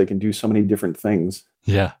because they can do so many different things.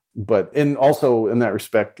 Yeah. And also in that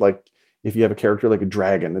respect, like if you have a character like a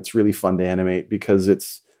dragon, it's really fun to animate because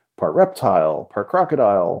it's part reptile, part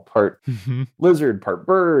crocodile, part lizard, part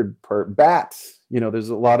bird, part bat. There's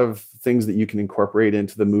a lot of things that you can incorporate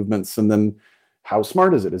into the movements. And then how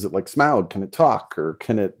smart is it? Is it like Smaug? Can it talk? Or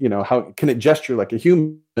can it, how can it gesture like a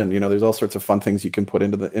human? There's all sorts of fun things you can put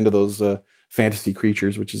into those fantasy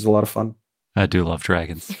creatures, which is a lot of fun. I do love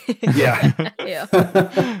dragons. Yeah.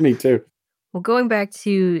 Yeah. Me too. Well, going back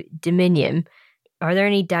to Dominion, are there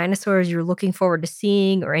any dinosaurs you're looking forward to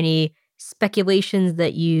seeing or any speculations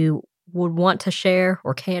that you would want to share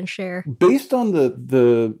or can share? Based on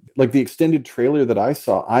the extended trailer that I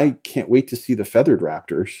saw, I can't wait to see the feathered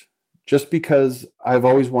raptors just because I've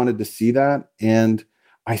always wanted to see that. And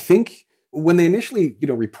I think when they initially,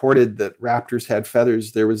 reported that raptors had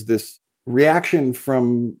feathers, there was this reaction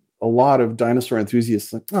from a lot of dinosaur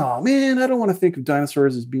enthusiasts like, "Oh man, I don't want to think of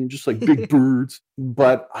dinosaurs as being just like big birds."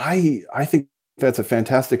 But I think that's a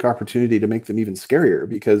fantastic opportunity to make them even scarier,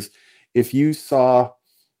 because if you saw,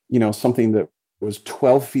 something that was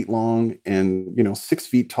 12 feet long and, 6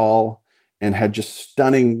 feet tall and had just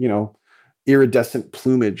stunning, iridescent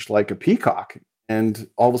plumage like a peacock, and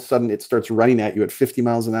all of a sudden it starts running at you at 50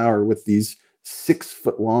 miles an hour with these 6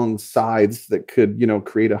 foot long sides that could,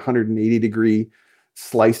 create a 180-degree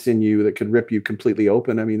slice in you that could rip you completely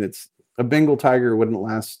open. I mean, it's a Bengal tiger wouldn't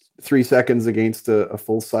last 3 seconds against a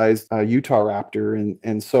full-sized Utah raptor.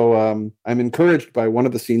 And so I'm encouraged by one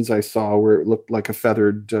of the scenes I saw where it looked like a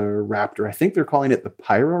feathered raptor. I think they're calling it the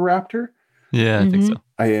Pyroraptor. Yeah, I think so.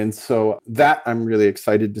 And so that I'm really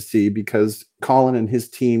excited to see, because Colin and his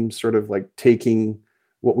team sort of like taking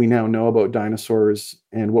what we now know about dinosaurs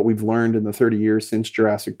and what we've learned in the 30 years since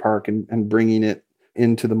Jurassic Park and bringing it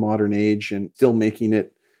into the modern age and still making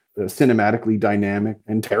it cinematically dynamic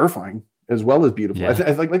and terrifying as well as beautiful. Yeah.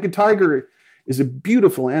 I like a tiger is a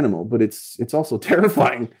beautiful animal, but it's also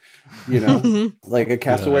terrifying, like a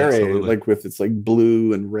cassowary, like with its like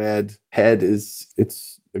blue and red head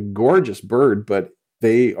it's a gorgeous bird, but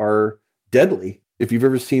they are deadly. If you've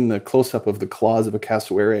ever seen the close-up of the claws of a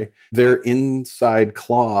cassowary, their inside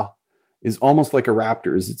claw is almost like a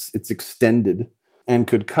raptor's. It's extended and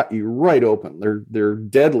could cut you right open. They're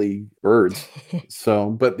deadly birds.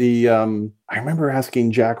 So, but I remember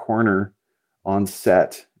asking Jack Horner on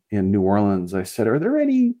set in New Orleans, I said, "Are there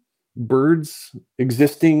any birds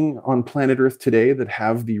existing on planet Earth today that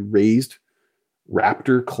have the raised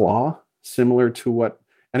raptor claw, similar to what,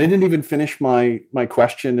 and I didn't even finish my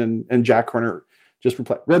question, and Jack Horner just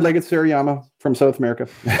replied, red-legged Sariyama from South America.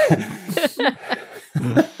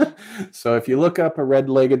 So if you look up a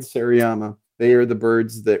red-legged Sariyama, they are the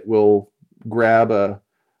birds that will grab a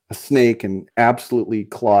snake and absolutely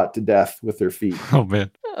claw it to death with their feet. Oh,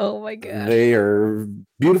 man. Oh my god. They are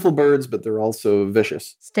beautiful birds, but they're also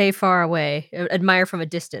vicious. Stay far away. Admire from a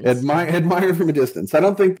distance. Admire from a distance. I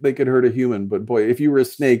don't think they could hurt a human, but boy, if you were a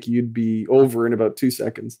snake, you'd be over in about 2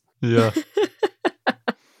 seconds. Yeah.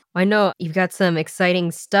 I know you've got some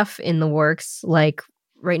exciting stuff in the works. Like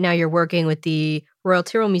right now you're working with the Royal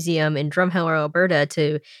Tyrrell Museum in Drumheller, Alberta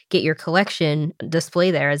to get your collection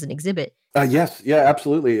display there as an exhibit. Yes, yeah,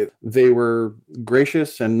 absolutely. They were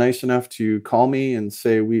gracious and nice enough to call me and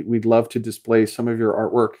say, we'd love to display some of your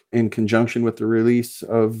artwork in conjunction with the release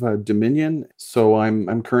of Dominion. So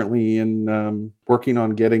I'm currently working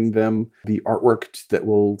on getting them the artwork that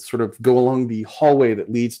will sort of go along the hallway that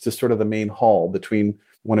leads to sort of the main hall between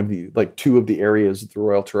one of the, like, two of the areas at the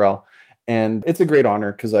Royal Tyrrell. And it's a great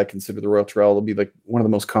honor because I consider the Royal Tyrrell to be like one of the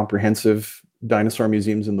most comprehensive dinosaur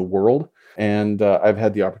museums in the world. And I've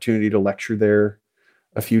had the opportunity to lecture there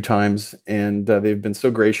a few times, and they've been so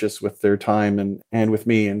gracious with their time and with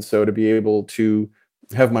me. And so to be able to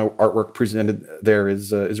have my artwork presented there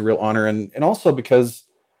is a real honor. And also because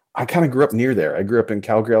I kind of grew up near there. I grew up in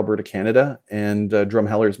Calgary, Alberta, Canada, and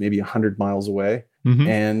Drumheller is maybe 100 miles away. Mm-hmm.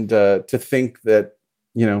 And to think that,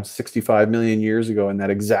 65 million years ago in that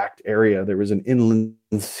exact area, there was an inland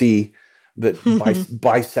sea that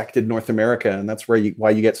bisected North America. And that's why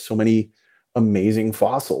you get so many amazing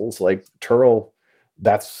fossils. Like Tyrrell,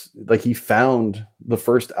 that's like he found the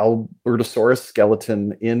first Albertosaurus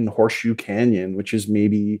skeleton in Horseshoe Canyon, which is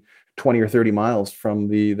maybe 20 or 30 miles from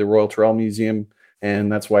the Royal Tyrrell Museum.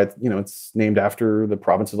 And that's why, it's named after the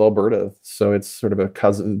province of Alberta. So it's sort of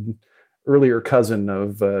earlier cousin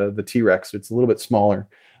of the T-Rex. It's a little bit smaller.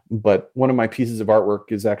 But one of my pieces of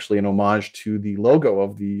artwork is actually an homage to the logo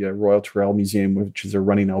of the Royal Tyrrell Museum, which is a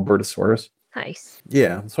running Albertosaurus. Nice.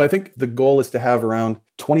 Yeah. So I think the goal is to have around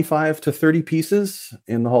 25 to 30 pieces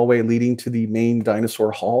in the hallway leading to the main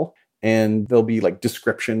dinosaur hall. And there'll be like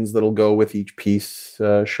descriptions that'll go with each piece,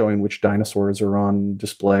 showing which dinosaurs are on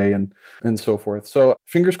display and so forth. So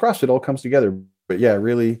fingers crossed it all comes together. But yeah,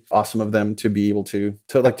 really awesome of them to be able to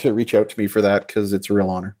reach out to me for that, because it's a real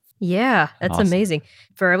honor. Yeah, that's awesome. Amazing.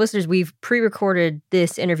 For our listeners, we've pre-recorded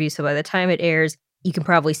this interview, so by the time it airs, you can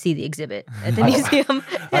probably see the exhibit at the museum.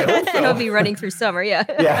 I hope so. It'll be running through summer, yeah.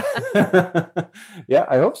 Yeah. Yeah,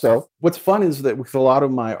 I hope so. What's fun is that with a lot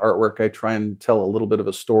of my artwork, I try and tell a little bit of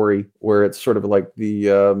a story where it's sort of like the,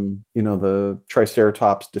 the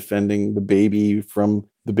Triceratops defending the baby from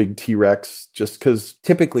the big T-Rex, just because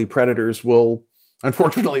typically predators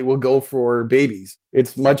unfortunately will go for babies.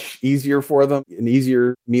 It's much easier for them, an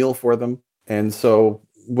easier meal for them. And so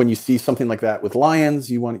when you see something like that with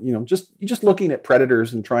lions, you want, just looking at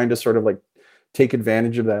predators and trying to sort of like take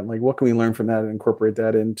advantage of that. And like, what can we learn from that and incorporate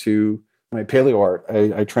that into my paleo art?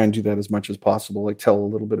 I try and do that as much as possible, like tell a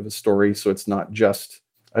little bit of a story. So it's not just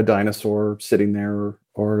a dinosaur sitting there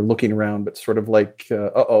or looking around, but sort of like,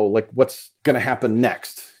 like what's going to happen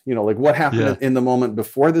next? Like what happened in the moment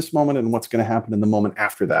before this moment and what's going to happen in the moment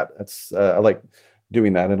after that. That's I like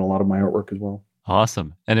doing that in a lot of my artwork as well.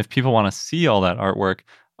 Awesome. And if people want to see all that artwork,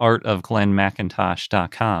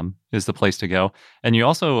 artofglennmcintosh.com is the place to go. And you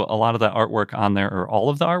also, a lot of that artwork on there, or all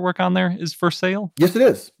of the artwork on there, is for sale? Yes, it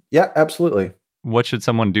is. Yeah, absolutely. What should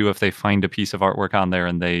someone do if they find a piece of artwork on there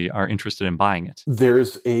and they are interested in buying it?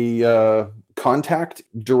 There's a contact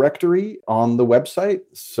directory on the website.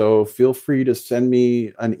 So feel free to send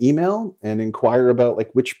me an email and inquire about like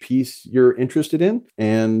which piece you're interested in.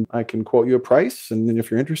 And I can quote you a price. And then if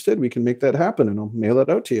you're interested, we can make that happen and I'll mail it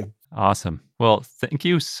out to you. Awesome. Well, thank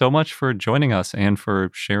you so much for joining us and for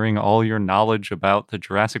sharing all your knowledge about the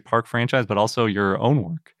Jurassic Park franchise, but also your own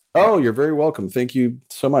work. Oh, you're very welcome. Thank you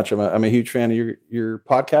so much. I'm a huge fan of your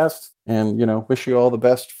podcast, and wish you all the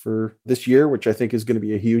best for this year, which I think is going to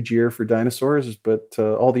be a huge year for dinosaurs, but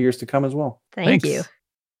all the years to come as well. Thanks. You.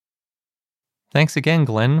 Thanks again,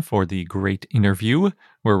 Glenn, for the great interview.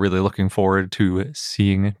 We're really looking forward to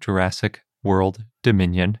seeing Jurassic World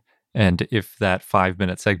Dominion, and if that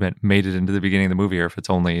 5-minute segment made it into the beginning of the movie, or if it's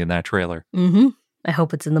only in that trailer. Mm-hmm. I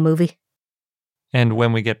hope it's in the movie. And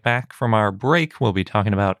when we get back from our break, we'll be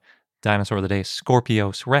talking about Dinosaur of the Day,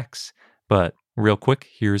 Scorpios Rex. But real quick,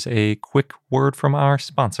 here's a quick word from our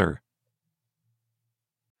sponsor.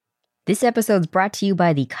 This episode's brought to you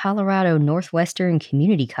by the Colorado Northwestern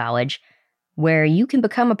Community College. where you can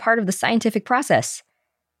become a part of the scientific process.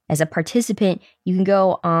 As a participant, you can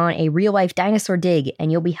go on a real-life dinosaur dig,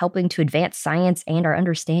 and you'll be helping to advance science and our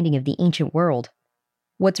understanding of the ancient world.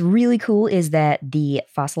 What's really cool is that the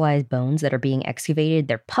fossilized bones that are being excavated,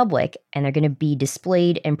 they're public, and they're going to be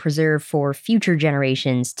displayed and preserved for future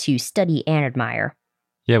generations to study and admire.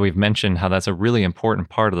 Yeah, we've mentioned how that's a really important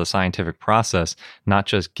part of the scientific process, not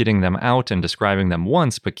just getting them out and describing them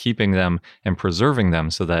once, but keeping them and preserving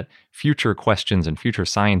them so that future questions and future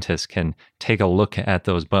scientists can take a look at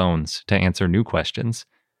those bones to answer new questions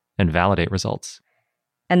and validate results.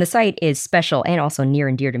 And the site is special and also near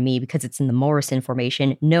and dear to me because it's in the Morrison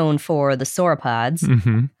Formation, known for the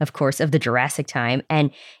sauropods, of course, of the Jurassic time.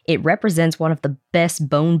 And it represents one of the best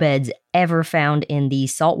bone beds ever found in the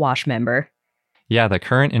saltwash member. Yeah, the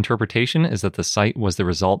current interpretation is that the site was the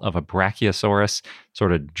result of a Brachiosaurus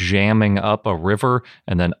sort of jamming up a river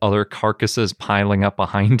and then other carcasses piling up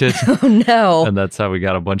behind it. Oh, no. And that's how we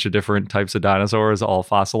got a bunch of different types of dinosaurs all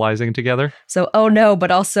fossilizing together. So, oh no,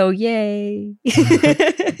 but also, yay.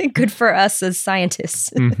 Good for us as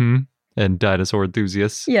scientists. And dinosaur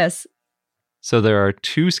enthusiasts. Yes. So there are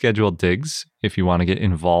 2 scheduled digs if you want to get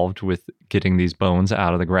involved with getting these bones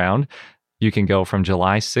out of the ground. You can go from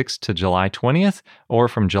July 6th to July 20th or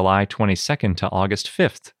from July 22nd to August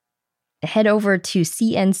 5th. Head over to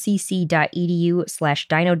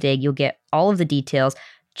cncc.edu/dinodig. You'll get all of the details.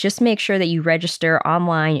 Just make sure that you register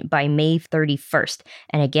online by May 31st.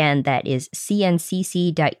 And again, that is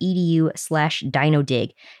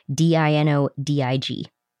cncc.edu/dinodig, DINODIG.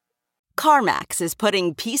 CarMax is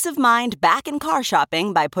putting peace of mind back in car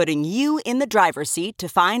shopping by putting you in the driver's seat to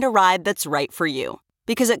find a ride that's right for you.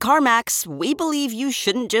 Because at CarMax, we believe you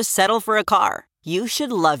shouldn't just settle for a car. You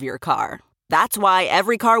should love your car. That's why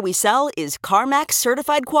every car we sell is CarMax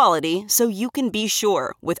certified quality, so you can be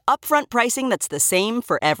sure with upfront pricing that's the same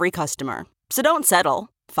for every customer. So don't settle.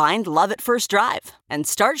 Find love at first drive and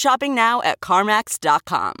start shopping now at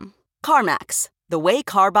CarMax.com. CarMax, the way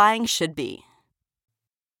car buying should be.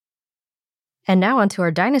 And now onto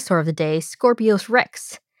our dinosaur of the day, Scorpios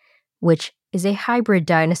rex, which is a hybrid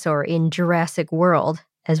dinosaur in Jurassic World,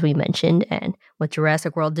 as we mentioned. And with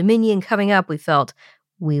Jurassic World Dominion coming up, we felt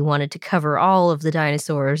we wanted to cover all of the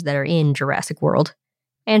dinosaurs that are in Jurassic World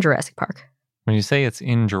and Jurassic Park. When you say it's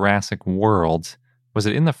in Jurassic World, was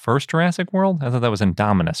it in the first Jurassic World? I thought that was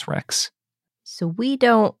Indominus Rex. So we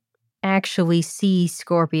don't actually see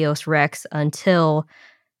Scorpios rex until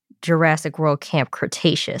Jurassic World Camp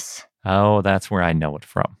Cretaceous. Oh, that's where I know it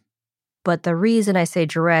from. But the reason I say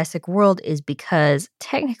Jurassic World is because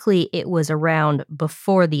technically it was around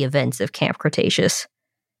before the events of Camp Cretaceous.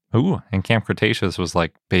 Ooh, and Camp Cretaceous was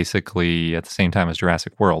like basically at the same time as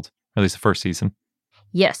Jurassic World, or at least the first season.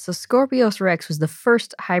 Yes, so Scorpios rex was the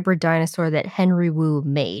first hybrid dinosaur that Henry Wu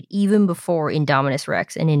made, even before Indominus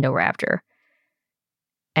Rex and Indoraptor.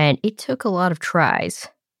 And it took a lot of tries,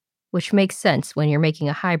 which makes sense when you're making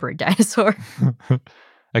a hybrid dinosaur.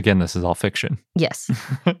 Again, this is all fiction. Yes.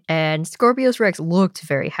 And Scorpios rex looked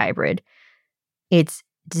very hybrid. Its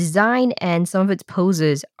design and some of its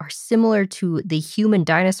poses are similar to the human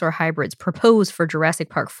dinosaur hybrids proposed for Jurassic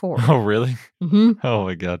Park 4. Oh, really? Mm-hmm. Oh,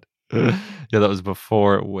 my God. Yeah, that was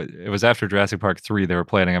before. It was after Jurassic Park 3. They were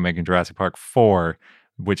planning on making Jurassic Park 4,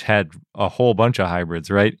 which had a whole bunch of hybrids,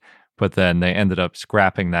 right? But then they ended up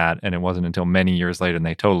scrapping that, and it wasn't until many years later, and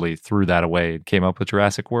they totally threw that away and came up with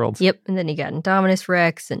Jurassic World. Yep, and then you got Indominus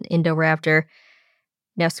Rex and Indoraptor.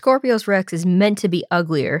 Now, Scorpios Rex is meant to be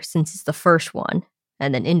uglier since it's the first one,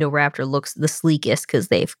 and then Indoraptor looks the sleekest because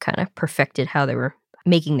they've kind of perfected how they were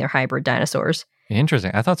making their hybrid dinosaurs. Interesting.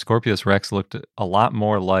 I thought Scorpios Rex looked a lot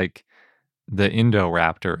more like the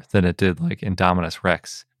Indoraptor than it did like Indominus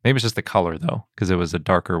Rex. Maybe it's just the color, though, because it was a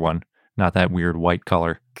darker one. Not that weird white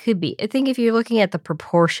color. Could be. I think if you're looking at the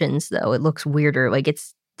proportions, though, it looks weirder. Like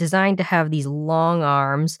it's designed to have these long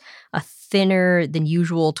arms, a thinner than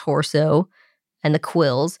usual torso, and the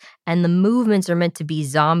quills, and the movements are meant to be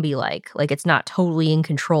zombie-like. Like it's not totally in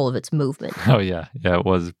control of its movement. Oh, yeah. Yeah, it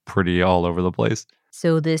was pretty all over the place.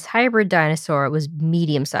 So this hybrid dinosaur was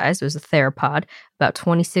medium-sized. It was a theropod, about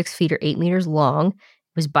 26 feet or 8 meters long.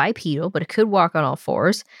 It was bipedal, but it could walk on all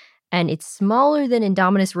fours. And it's smaller than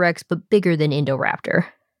Indominus Rex, but bigger than Indoraptor.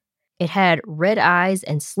 It had red eyes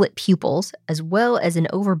and slit pupils, as well as an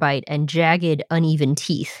overbite and jagged, uneven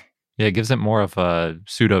teeth. Yeah, it gives it more of a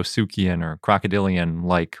pseudo-Suchian or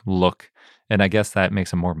crocodilian-like look. And I guess that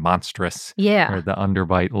makes it more monstrous. Yeah. Or the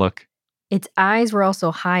underbite look. Its eyes were also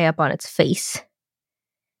high up on its face.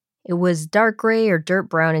 It was dark gray or dirt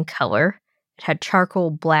brown in color. It had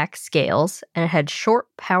charcoal black scales, and it had short,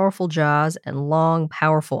 powerful jaws and long,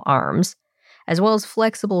 powerful arms, as well as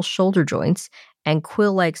flexible shoulder joints and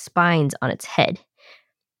quill-like spines on its head.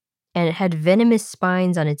 And it had venomous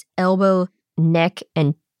spines on its elbow, neck,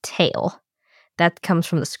 and tail. That comes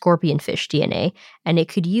from the scorpionfish DNA, and it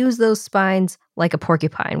could use those spines like a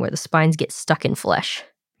porcupine, where the spines get stuck in flesh.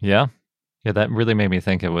 Yeah. Yeah, that really made me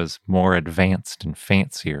think it was more advanced and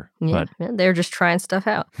fancier. Yeah, they're just trying stuff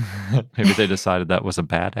out. But maybe they decided that was a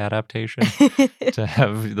bad adaptation to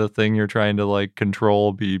have the thing you're trying to like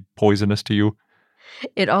control be poisonous to you.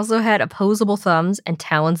 It also had opposable thumbs and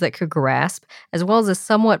talons that could grasp, as well as a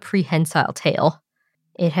somewhat prehensile tail.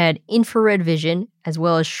 It had infrared vision, as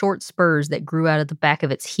well as short spurs that grew out of the back of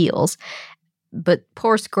its heels. But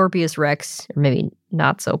poor Scorpius Rex, or maybe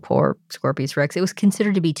not so poor Scorpius Rex, it was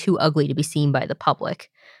considered to be too ugly to be seen by the public,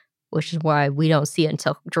 which is why we don't see it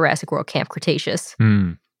until Jurassic World Camp Cretaceous.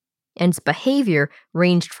 And its behavior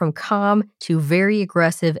ranged from calm to very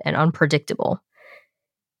aggressive and unpredictable.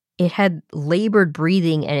 It had labored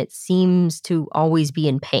breathing, and it seems to always be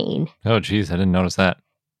in pain. Oh, geez, I didn't notice that.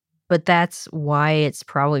 But that's why it's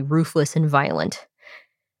probably ruthless and violent.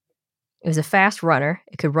 It was a fast runner.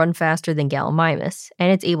 It could run faster than Gallimimus,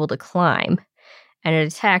 and it's able to climb. And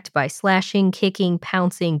it attacked by slashing, kicking,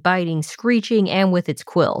 pouncing, biting, screeching, and with its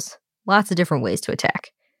quills. Lots of different ways to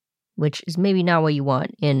attack, which is maybe not what you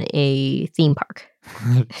want in a theme park.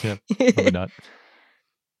 Yeah, probably not.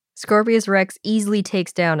 Scorpius Rex easily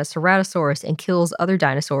takes down a Ceratosaurus and kills other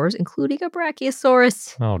dinosaurs, including a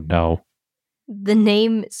Brachiosaurus. Oh, no. The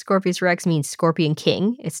name Scorpius Rex means Scorpion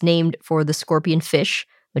King. It's named for the scorpion fish,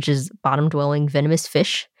 which is bottom-dwelling venomous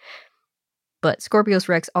fish. But Scorpius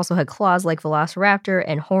Rex also had claws like Velociraptor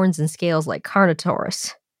and horns and scales like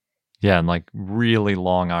Carnotaurus. Yeah, and like really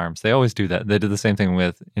long arms. They always do that. They did the same thing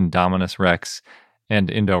with Indominus Rex and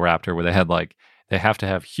Indoraptor, where they had like, they have to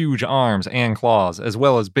have huge arms and claws, as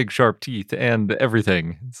well as big sharp teeth and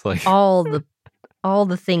everything. It's like all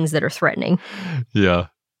the things that are threatening. Yeah.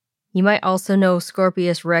 You might also know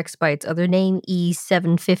Scorpius Rex by its other name,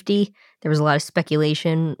 E750. There was a lot of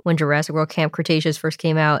speculation when Jurassic World Camp Cretaceous first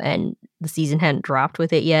came out and the season hadn't dropped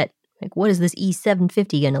with it yet. Like, what is this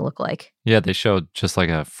E750 going to look like? Yeah, they showed just like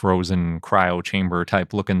a frozen cryo chamber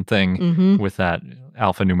type looking thing with that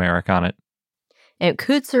alphanumeric on it. And it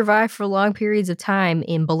could survive for long periods of time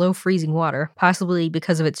in below freezing water, possibly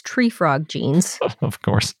because of its tree frog genes. Of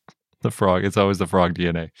course. The frog. It's always the frog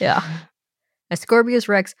DNA. Yeah. A Scorpius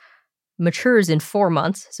Rex matures in 4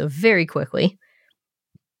 months, so very quickly.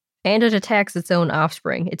 And it attacks its own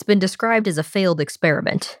offspring. It's been described as a failed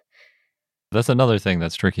experiment. That's another thing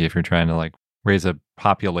that's tricky if you're trying to like raise a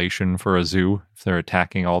population for a zoo, if they're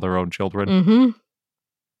attacking all their own children.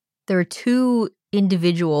 There are 2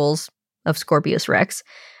 individuals of Scorpius Rex.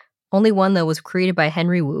 Only one, though, was created by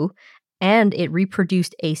Henry Wu, and it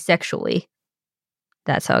reproduced asexually.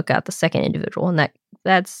 That's how it got the second individual, and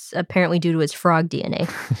that's apparently due to its frog DNA.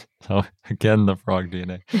 So, again, the frog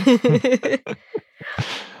DNA.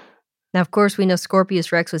 Now, of course, we know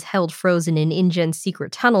Scorpius Rex was held frozen in InGen's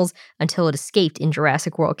secret tunnels until it escaped in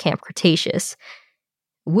Jurassic World Camp Cretaceous.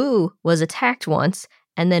 Wu was attacked once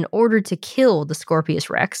and then ordered to kill the Scorpius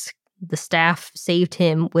Rex. The staff saved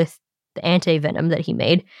him with the anti-venom that he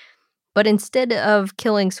made. But instead of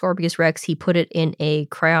killing Scorpius Rex, he put it in a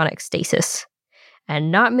cryonic stasis.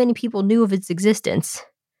 And not many people knew of its existence.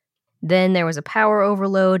 Then there was a power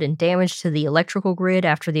overload and damage to the electrical grid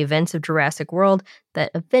after the events of Jurassic World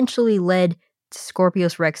that eventually led to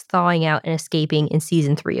Scorpius Rex thawing out and escaping in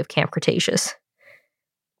Season 3 of Camp Cretaceous.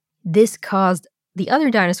 This caused the other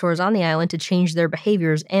dinosaurs on the island to change their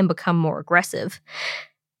behaviors and become more aggressive.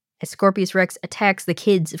 As Scorpius Rex attacks the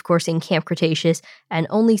kids, of course, in Camp Cretaceous, and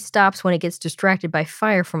only stops when it gets distracted by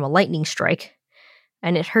fire from a lightning strike.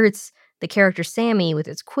 And it hurts the character Sammy with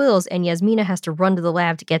its quills, and Yasmina has to run to the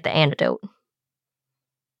lab to get the antidote.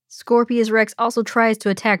 Scorpius Rex also tries to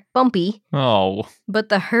attack Bumpy, but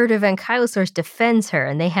the herd of Ankylosaurs defends her,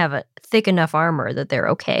 and they have a thick enough armor that they're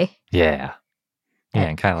okay. Yeah,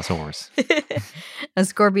 Ankylosaurs. And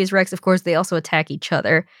Scorpius Rex, of course, they also attack each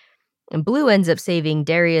other. And Blue ends up saving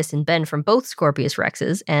Darius and Ben from both Scorpius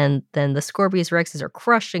Rexes, and then the Scorpius Rexes are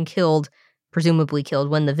crushed and killed, presumably killed,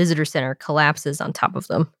 when the visitor center collapses on top of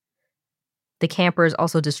them. The campers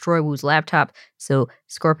also destroy Wu's laptop, so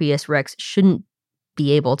Scorpius Rex shouldn't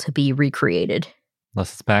be able to be recreated.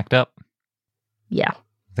 Unless it's backed up. Yeah.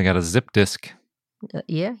 They got a zip disk.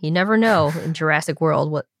 Yeah, you never know in Jurassic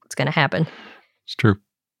World what's going to happen. It's true.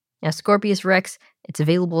 Now, Scorpius Rex, it's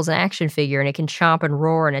available as an action figure, and it can chomp and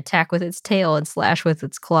roar and attack with its tail and slash with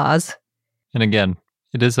its claws. And again,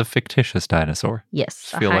 it is a fictitious dinosaur.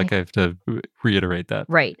 Yes. I feel like I have to reiterate that.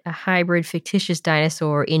 Right. A hybrid fictitious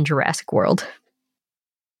dinosaur in Jurassic World.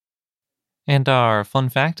 And our fun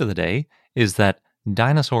fact of the day is that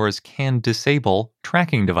dinosaurs can disable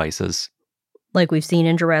tracking devices. Like we've seen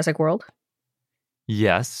in Jurassic World.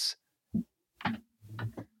 Yes.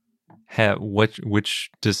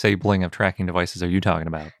 Which disabling of tracking devices are you talking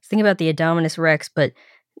about? I was thinking about the Indominus Rex, but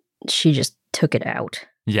she just took it out.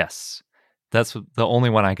 Yes. That's the only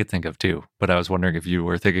one I could think of too. But I was wondering if you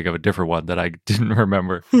were thinking of a different one that I didn't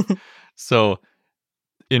remember. So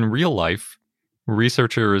in real life,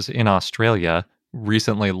 researchers in Australia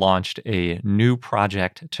recently launched a new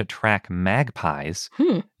project to track magpies.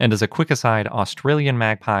 And as a quick aside, Australian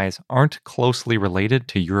magpies aren't closely related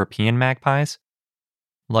to European magpies.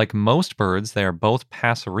 Like most birds, they are both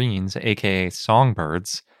passerines, aka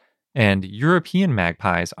songbirds. And European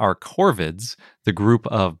magpies are corvids, the group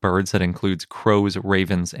of birds that includes crows,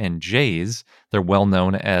 ravens, and jays. They're well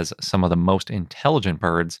known as some of the most intelligent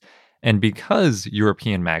birds. And because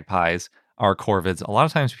European magpies are corvids, a lot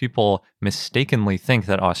of times people mistakenly think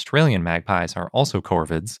that Australian magpies are also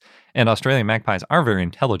corvids. And Australian magpies are very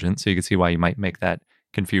intelligent, so you can see why you might make that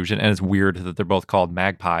confusion. And it's weird that they're both called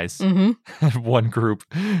magpies. One group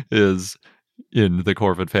is in the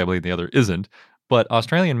corvid family and the other isn't. But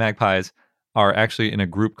Australian magpies are actually in a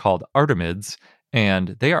group called artemids,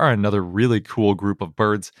 and they are another really cool group of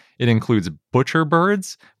birds. It includes butcher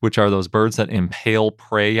birds, which are those birds that impale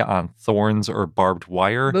prey on thorns or barbed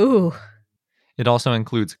wire. Ooh. It also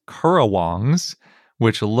includes currawongs,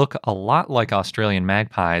 which look a lot like Australian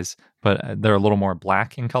magpies, but they're a little more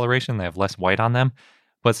black in coloration. They have less white on them.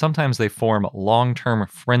 But sometimes they form long-term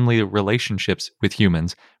friendly relationships with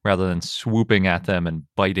humans rather than swooping at them and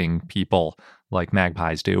biting people like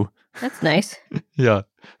magpies do. That's nice. Yeah,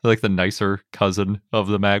 they're like the nicer cousin of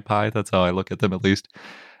the magpie. That's how I look at them, at least.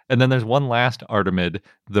 And then there's one last artemid,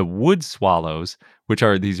 the wood swallows, which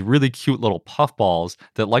are these really cute little puffballs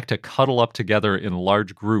that like to cuddle up together in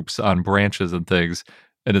large groups on branches and things.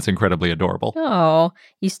 And it's incredibly adorable. Oh,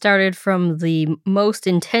 you started from the most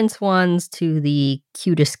intense ones to the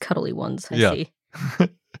cutest cuddly ones, I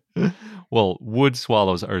see. Well, wood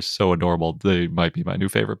swallows are so adorable. They might be my new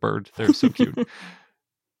favorite bird. They're so cute.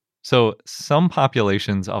 So some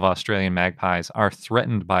populations of Australian magpies are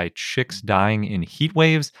threatened by chicks dying in heat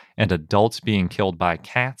waves and adults being killed by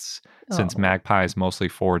cats. Since magpies mostly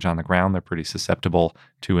forage on the ground, they're pretty susceptible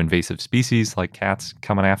to invasive species like cats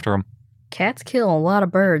coming after them. Cats kill a lot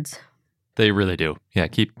of birds. They really do. Yeah,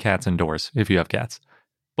 keep cats indoors if you have cats.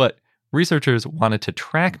 But researchers wanted to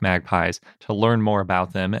track magpies to learn more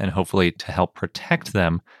about them and hopefully to help protect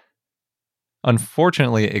them.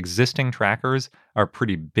 Unfortunately, existing trackers are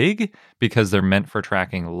pretty big because they're meant for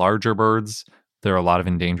tracking larger birds. There are a lot of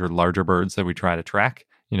endangered larger birds that we try to track.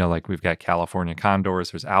 You know, like we've got California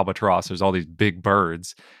condors, there's albatross, there's all these big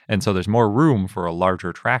birds. And so there's more room for a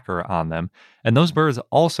larger tracker on them. And those birds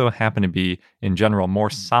also happen to be, in general, more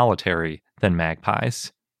solitary than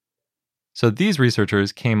magpies. So these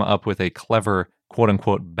researchers came up with a clever,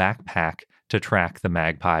 quote-unquote, backpack to track the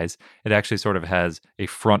magpies. It actually sort of has a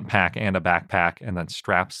front pack and a backpack and then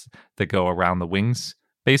straps that go around the wings,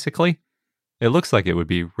 basically. It looks like it would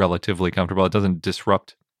be relatively comfortable. It doesn't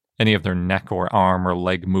disrupt any of their neck or arm or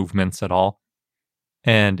leg movements at all.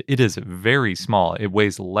 And it is very small. It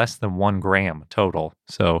weighs less than 1 gram total.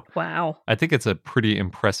 So wow. I think it's a pretty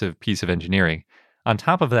impressive piece of engineering. On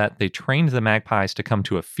top of that, they trained the magpies to come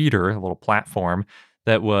to a feeder, a little platform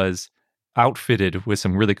that was outfitted with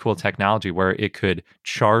some really cool technology where it could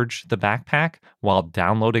charge the backpack while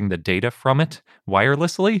downloading the data from it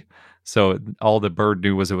wirelessly. So all the bird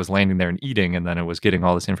knew was it was landing there and eating, and then it was getting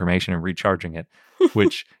all this information and recharging it,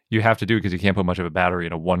 which you have to do because you can't put much of a battery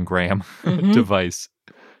in a 1 gram device.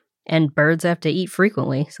 And birds have to eat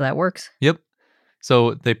frequently, so that works. Yep.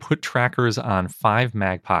 So they put trackers on 5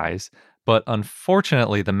 magpies, but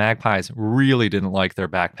unfortunately, the magpies really didn't like their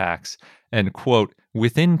backpacks. And, quote,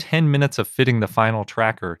 within 10 minutes of fitting the final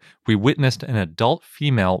tracker, we witnessed an adult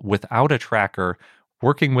female without a tracker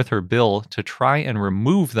working with her bill to try and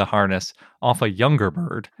remove the harness off a younger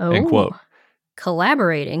bird, end quote.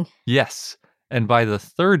 Collaborating. Yes. And by the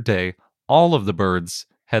 3rd day, all of the birds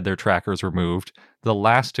had their trackers removed. The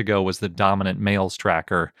last to go was the dominant male's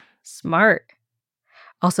tracker. Smart.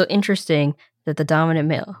 Also interesting that the dominant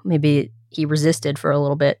male, maybe he resisted for a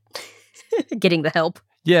little bit getting the help.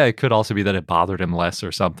 Yeah, it could also be that it bothered him less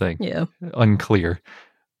or something. Yeah. Unclear.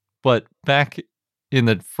 But back in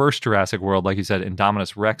the first Jurassic World, like you said,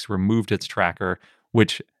 Indominus Rex removed its tracker,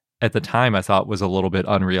 which at the time I thought was a little bit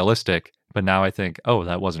unrealistic. But now I think, oh,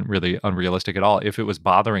 that wasn't really unrealistic at all. If it was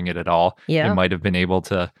bothering it at all, it might have been able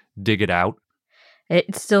to dig it out.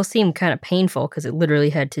 It still seemed kind of painful because it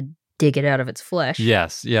literally had to dig it out of its flesh.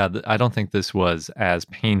 Yes. Yeah. I don't think this was as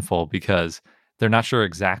painful because they're not sure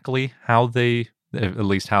exactly how at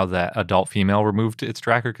least how that adult female removed its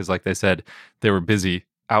tracker. Because like they said, they were busy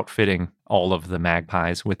outfitting all of the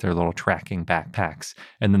magpies with their little tracking backpacks.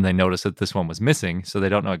 And then they noticed that this one was missing. So they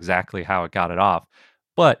don't know exactly how it got it off.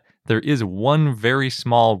 But there is one very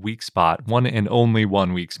small weak spot, one and only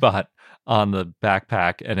one weak spot on the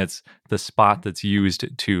backpack, and it's the spot that's used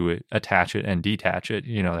to attach it and detach it.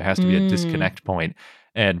 There has to be a disconnect point.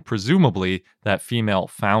 And presumably that female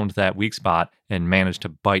found that weak spot and managed to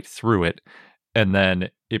bite through it. And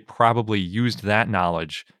then it probably used that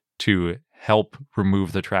knowledge to help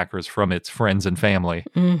remove the trackers from its friends and family.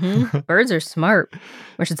 Birds are smart.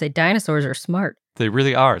 Or I should say dinosaurs are smart. They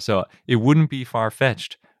really are. So it wouldn't be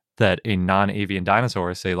far-fetched that a non-avian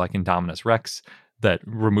dinosaur, say like Indominus Rex, that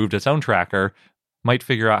removed its own tracker, might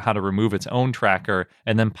figure out how to remove its own tracker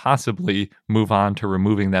and then possibly move on to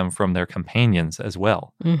removing them from their companions as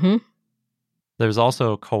well. There's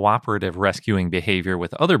also cooperative rescuing behavior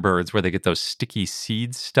with other birds where they get those sticky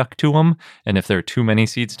seeds stuck to them. And if there are too many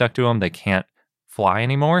seeds stuck to them, they can't fly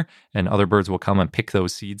anymore. And other birds will come and pick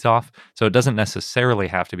those seeds off. So it doesn't necessarily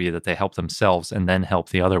have to be that they help themselves and then help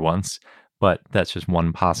the other ones. But that's just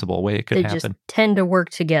one possible way it could happen. They just tend to work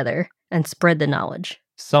together and spread the knowledge.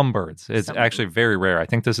 Some birds. It's actually very rare. I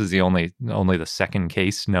think this is the only the second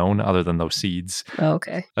case known, other than those seeds,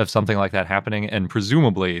 of something like that happening. And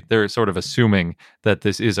presumably, they're sort of assuming that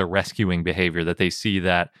this is a rescuing behavior, that they see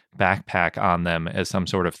that backpack on them as some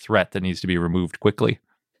sort of threat that needs to be removed quickly.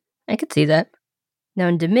 I could see that. Now,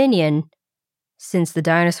 in Dominion, since the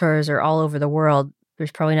dinosaurs are all over the world,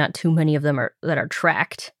 there's probably not too many of them that are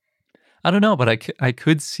tracked. I don't know, but I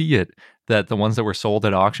could see it, that the ones that were sold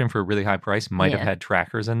at auction for a really high price might have had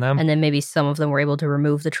trackers in them. And then maybe some of them were able to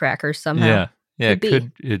remove the trackers somehow. Yeah,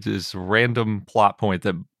 it is a random plot point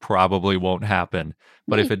that probably won't happen.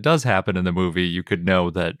 But if it does happen in the movie, you could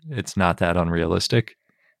know that it's not that unrealistic.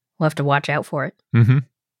 We'll have to watch out for it. Mm-hmm.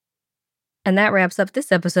 And that wraps up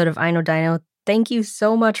this episode of I Know Dino. Thank you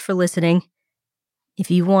so much for listening.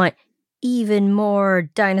 If you want even more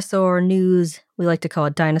dinosaur news, we like to call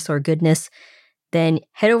it dinosaur goodness, then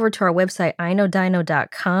head over to our website,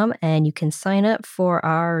 iknowdino.com, and you can sign up for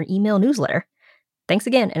our email newsletter. Thanks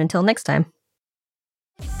again, and until next time.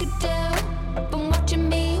 Good day.